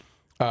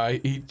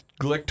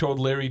 Glick told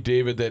Larry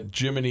David that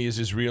Jiminy is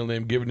his real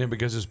name, given him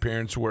because his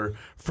parents were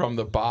from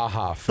the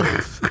Baha'i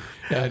faith.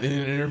 And in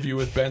an interview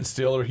with Ben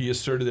Stiller, he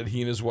asserted that he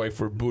and his wife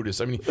were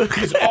Buddhists. I mean,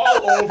 he's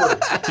all over.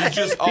 He's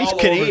just all over.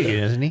 He's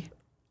Canadian, isn't he?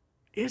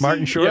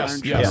 Martin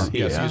Short? Yes,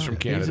 he's from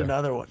Canada. He's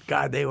another one.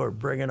 God, they were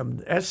bringing him.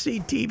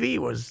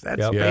 SCTV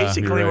that's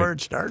basically where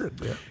it started.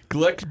 Yeah.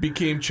 Glick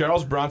became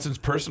Charles Bronson's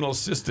personal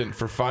assistant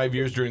for 5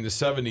 years during the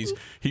 70s.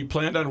 He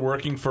planned on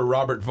working for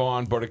Robert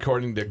Vaughn, but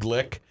according to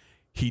Glick,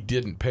 he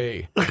didn't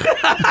pay.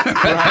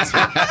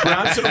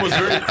 Bronson was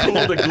very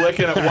cruel to Glick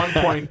and at one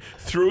point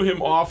threw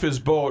him off his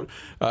boat,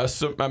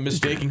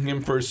 mistaking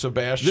him for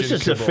Sebastian This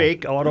is Cabot. a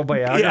fake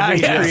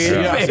autobiography.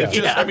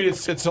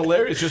 It's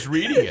hilarious just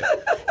reading it.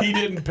 He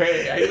didn't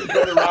pay. I didn't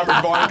go to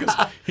Robert Vaughn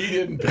because he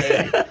didn't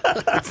pay.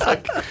 It's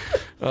like,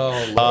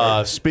 oh,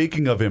 Lord.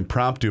 Speaking of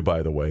impromptu,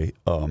 by the way,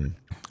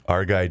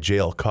 our guy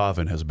J.L.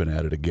 Cauvin has been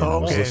at it again. I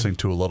was listening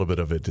to a little bit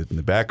of it in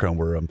the background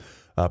where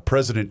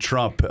President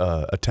Trump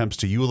attempts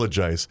to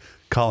eulogize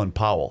Colin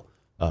Powell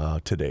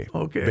today,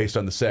 based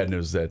on the sad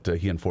news that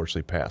he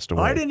unfortunately passed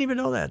away. I didn't even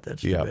know that.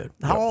 That's too bad.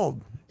 How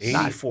old?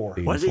 84.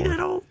 Was he that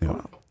old? Yeah.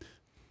 Wow.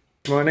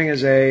 This morning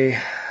is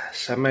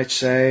some might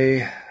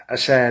say, a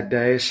sad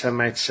day. Some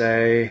might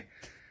say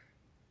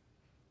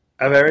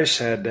a very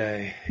sad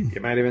day.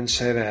 You might even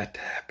say that.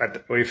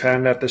 But we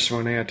found out this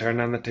morning, I turned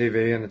on the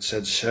TV and it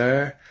said,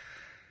 "Sir,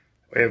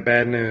 we have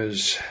bad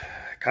news.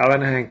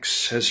 Colin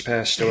Hanks has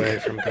passed away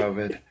from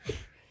COVID."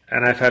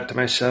 And I thought to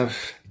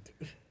myself,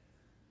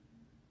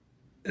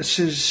 this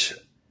is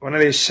one of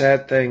these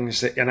sad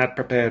things that you're not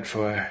prepared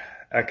for,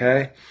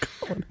 okay?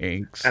 Colin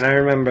Hanks. And I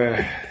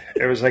remember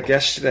it was like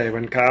yesterday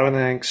when Colin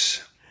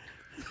Hanks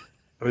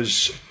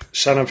was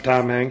son of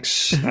Tom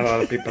Hanks. Not a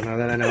lot of people know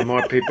that. I know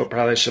more people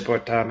probably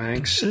support Tom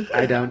Hanks.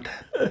 I don't.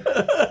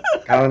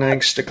 Colin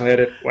Hanks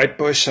declared it White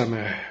Boy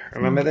Summer.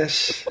 Remember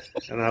this?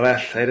 And the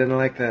left, they didn't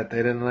like that. They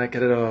didn't like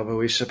it at all, but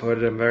we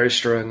supported him very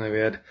strongly. We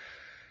had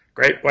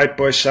great White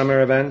Boy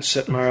Summer events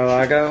at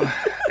Mar-a-Lago,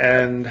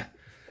 and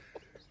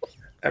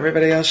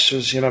everybody else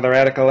was, the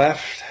radical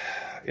left.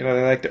 They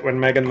liked it when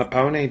Megan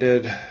LaPony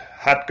did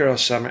Hot Girl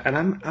Summer. And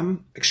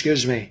I'm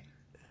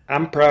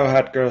pro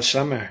Hot Girl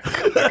Summer,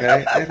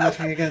 okay? I have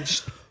nothing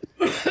against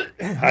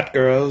hot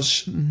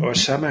girls or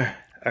summer,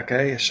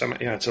 okay? Summer,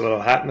 it's a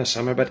little hot in the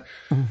summer, but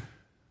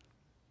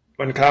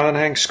when Colin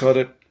Hanks called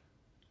it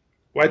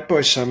White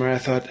Boy Summer, I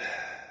thought,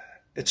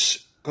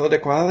 it's called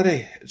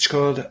equality. It's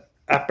called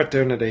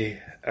opportunity,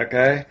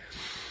 okay?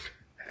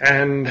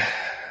 And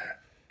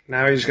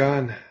now he's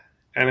gone,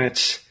 and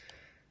it's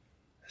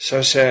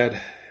so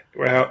sad.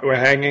 We're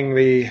hanging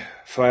the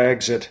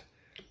flags at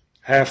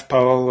half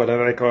pole,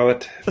 whatever they call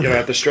it.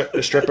 At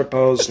the stripper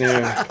poles near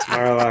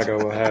Mar-a-Lago,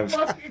 we'll have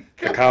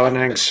the Colin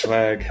Hanks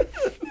flag,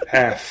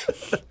 half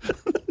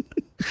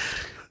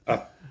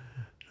up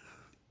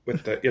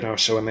with the,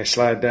 so when they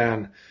slide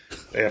down,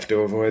 they have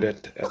to avoid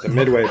it at the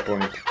midway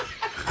point.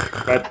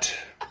 But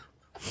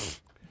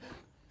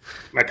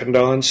my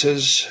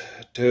condolences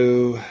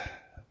to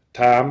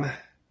Tom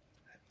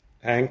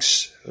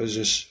Hanks, who's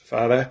his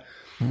father.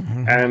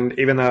 Mm-hmm. And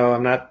even though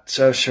I'm not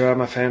so sure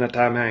I'm a fan of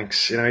Tom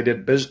Hanks, he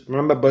did,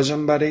 remember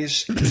Bosom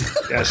Buddies?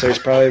 Yeah, so he's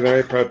probably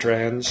very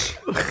pro-trans.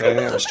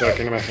 Okay, I was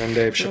talking to my friend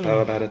Dave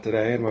Chappelle about it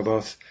today, and we're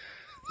both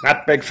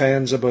not big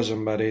fans of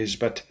Bosom Buddies,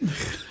 but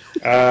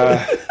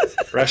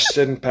rest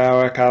in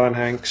power, Colin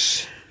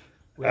Hanks.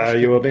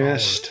 You will be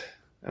missed,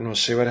 and we'll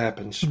see what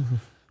happens. Mm-hmm.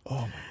 Oh,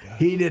 my God.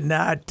 He did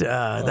not,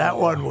 that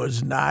one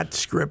was not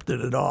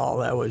scripted at all.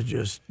 That was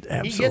just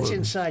absolutely. He gets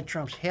inside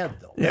Trump's head,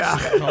 though. Yeah.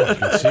 You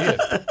can see it.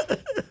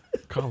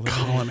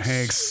 Colin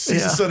Hanks.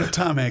 He's the son of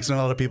Tom Hanks, and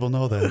a lot of people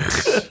know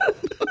that.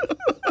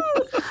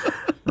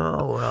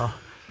 well.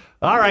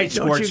 All right,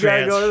 Don't sports you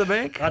gotta fans. go to the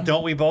bank?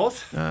 Don't we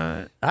both?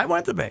 I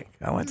went to the bank.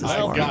 I went this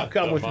morning.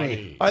 Come with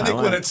me. I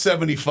think when it's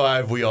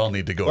 75, we all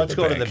need to go Let's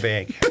to the go bank. to the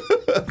bank.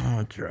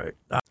 That's right.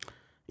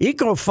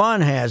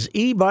 EcoFun has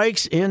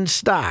e-bikes in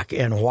stock.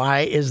 And why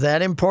is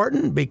that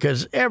important?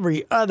 Because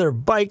every other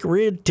bike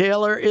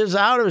retailer is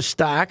out of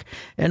stock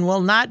and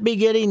will not be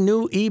getting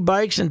new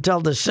e-bikes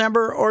until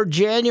December or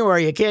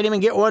January. You can't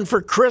even get one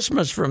for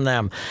Christmas from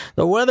them.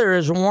 The weather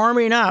is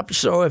warming up,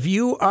 so if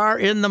you are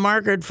in the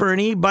market for an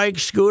e-bike,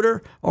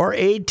 scooter, or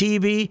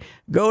ATV,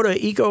 go to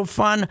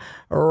EcoFun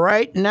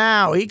right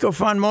now.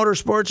 EcoFun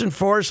Motorsports in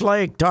Forest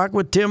Lake. Talk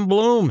with Tim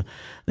Bloom,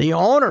 the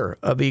owner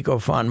of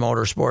EcoFun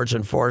Motorsports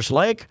in Forest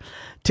Lake.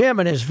 Tim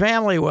and his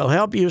family will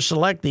help you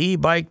select the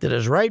e-bike that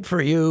is right for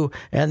you,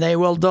 and they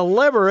will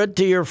deliver it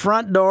to your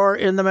front door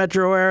in the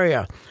metro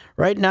area.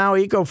 Right now,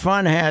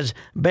 EcoFun has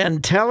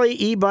Bentelli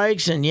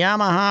e-bikes and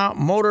Yamaha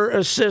Motor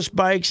Assist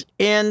bikes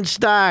in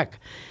stock.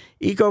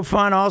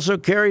 EcoFun also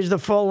carries the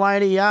full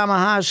line of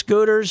Yamaha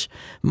scooters,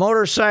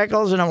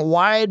 motorcycles, and a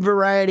wide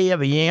variety of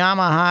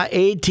Yamaha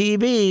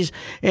ATVs,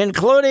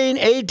 including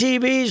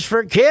ATVs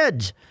for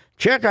kids.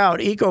 Check out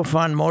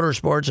EcoFun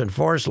Motorsports in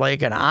Forest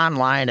Lake and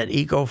online at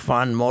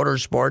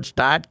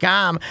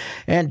ecofunmotorsports.com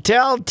and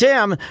tell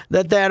Tim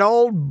that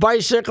old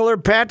bicycler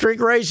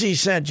Patrick Racy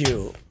sent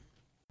you.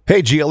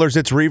 Hey, GLers,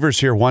 it's Reavers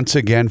here once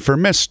again for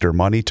Mr.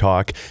 Money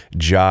Talk,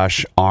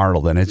 Josh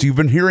Arnold. And as you've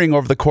been hearing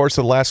over the course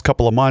of the last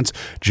couple of months,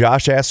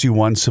 Josh asks you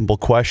one simple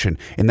question,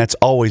 and that's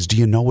always, do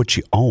you know what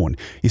you own?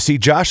 You see,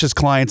 Josh's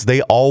clients,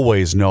 they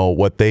always know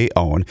what they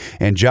own,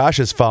 and Josh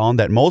has found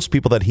that most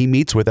people that he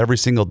meets with every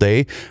single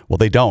day, well,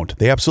 they don't.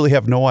 They absolutely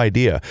have no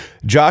idea.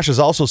 Josh has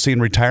also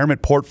seen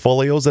retirement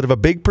portfolios that have a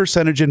big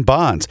percentage in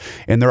bonds,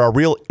 and there are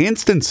real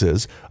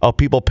instances of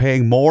people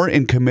paying more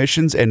in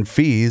commissions and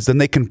fees than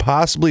they can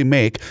possibly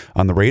make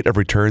on the rate of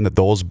return that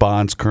those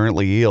bonds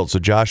currently yield. So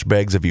Josh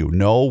begs of you,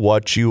 know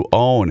what you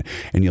own.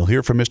 And you'll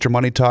hear from Mr.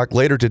 Money Talk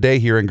later today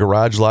here in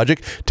Garage Logic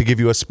to give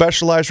you a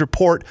specialized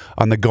report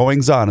on the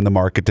goings-on in the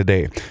market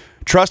today.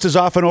 Trust is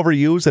often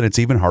overused, and it's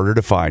even harder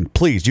to find.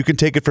 Please, you can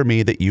take it from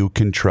me that you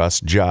can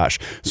trust Josh.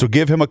 So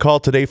give him a call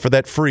today for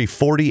that free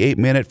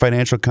 48-minute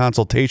financial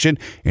consultation,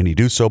 and you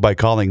do so by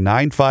calling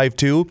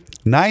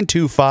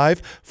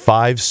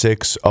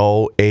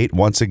 952-925-5608.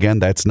 Once again,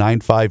 that's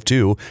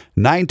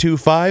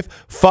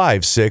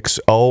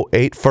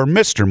 952-925-5608 for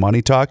Mr.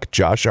 Money Talk,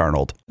 Josh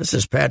Arnold. This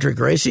is Patrick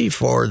Racy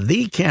for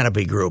The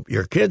Canopy Group.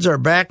 Your kids are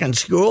back in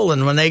school,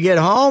 and when they get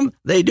home,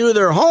 they do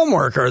their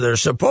homework, or they're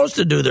supposed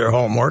to do their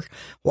homework.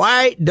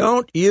 Why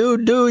don't you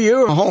do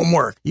your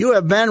homework? You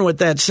have been with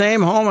that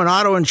same home and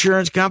auto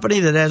insurance company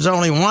that has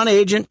only one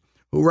agent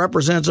who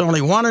represents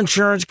only one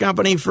insurance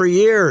company for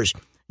years.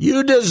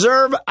 You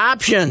deserve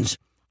options.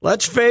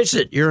 Let's face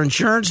it, your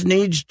insurance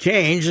needs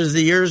change as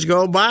the years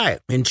go by.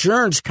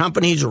 Insurance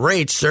companies'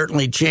 rates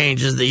certainly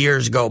change as the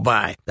years go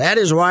by. That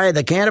is why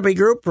the Canopy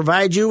Group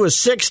provides you with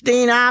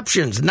 16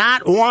 options,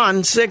 not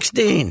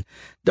 16.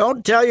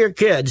 Don't tell your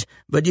kids,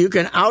 but you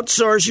can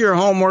outsource your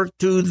homework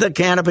to the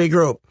Canopy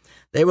Group.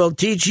 They will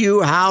teach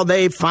you how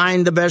they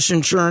find the best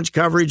insurance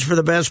coverage for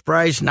the best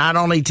price, not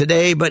only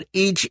today, but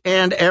each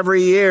and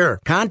every year.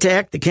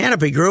 Contact the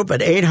Canopy Group at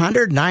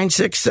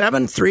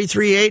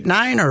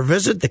 800-967-3389 or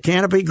visit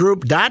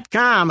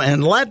thecanopygroup.com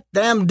and let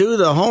them do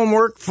the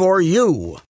homework for you.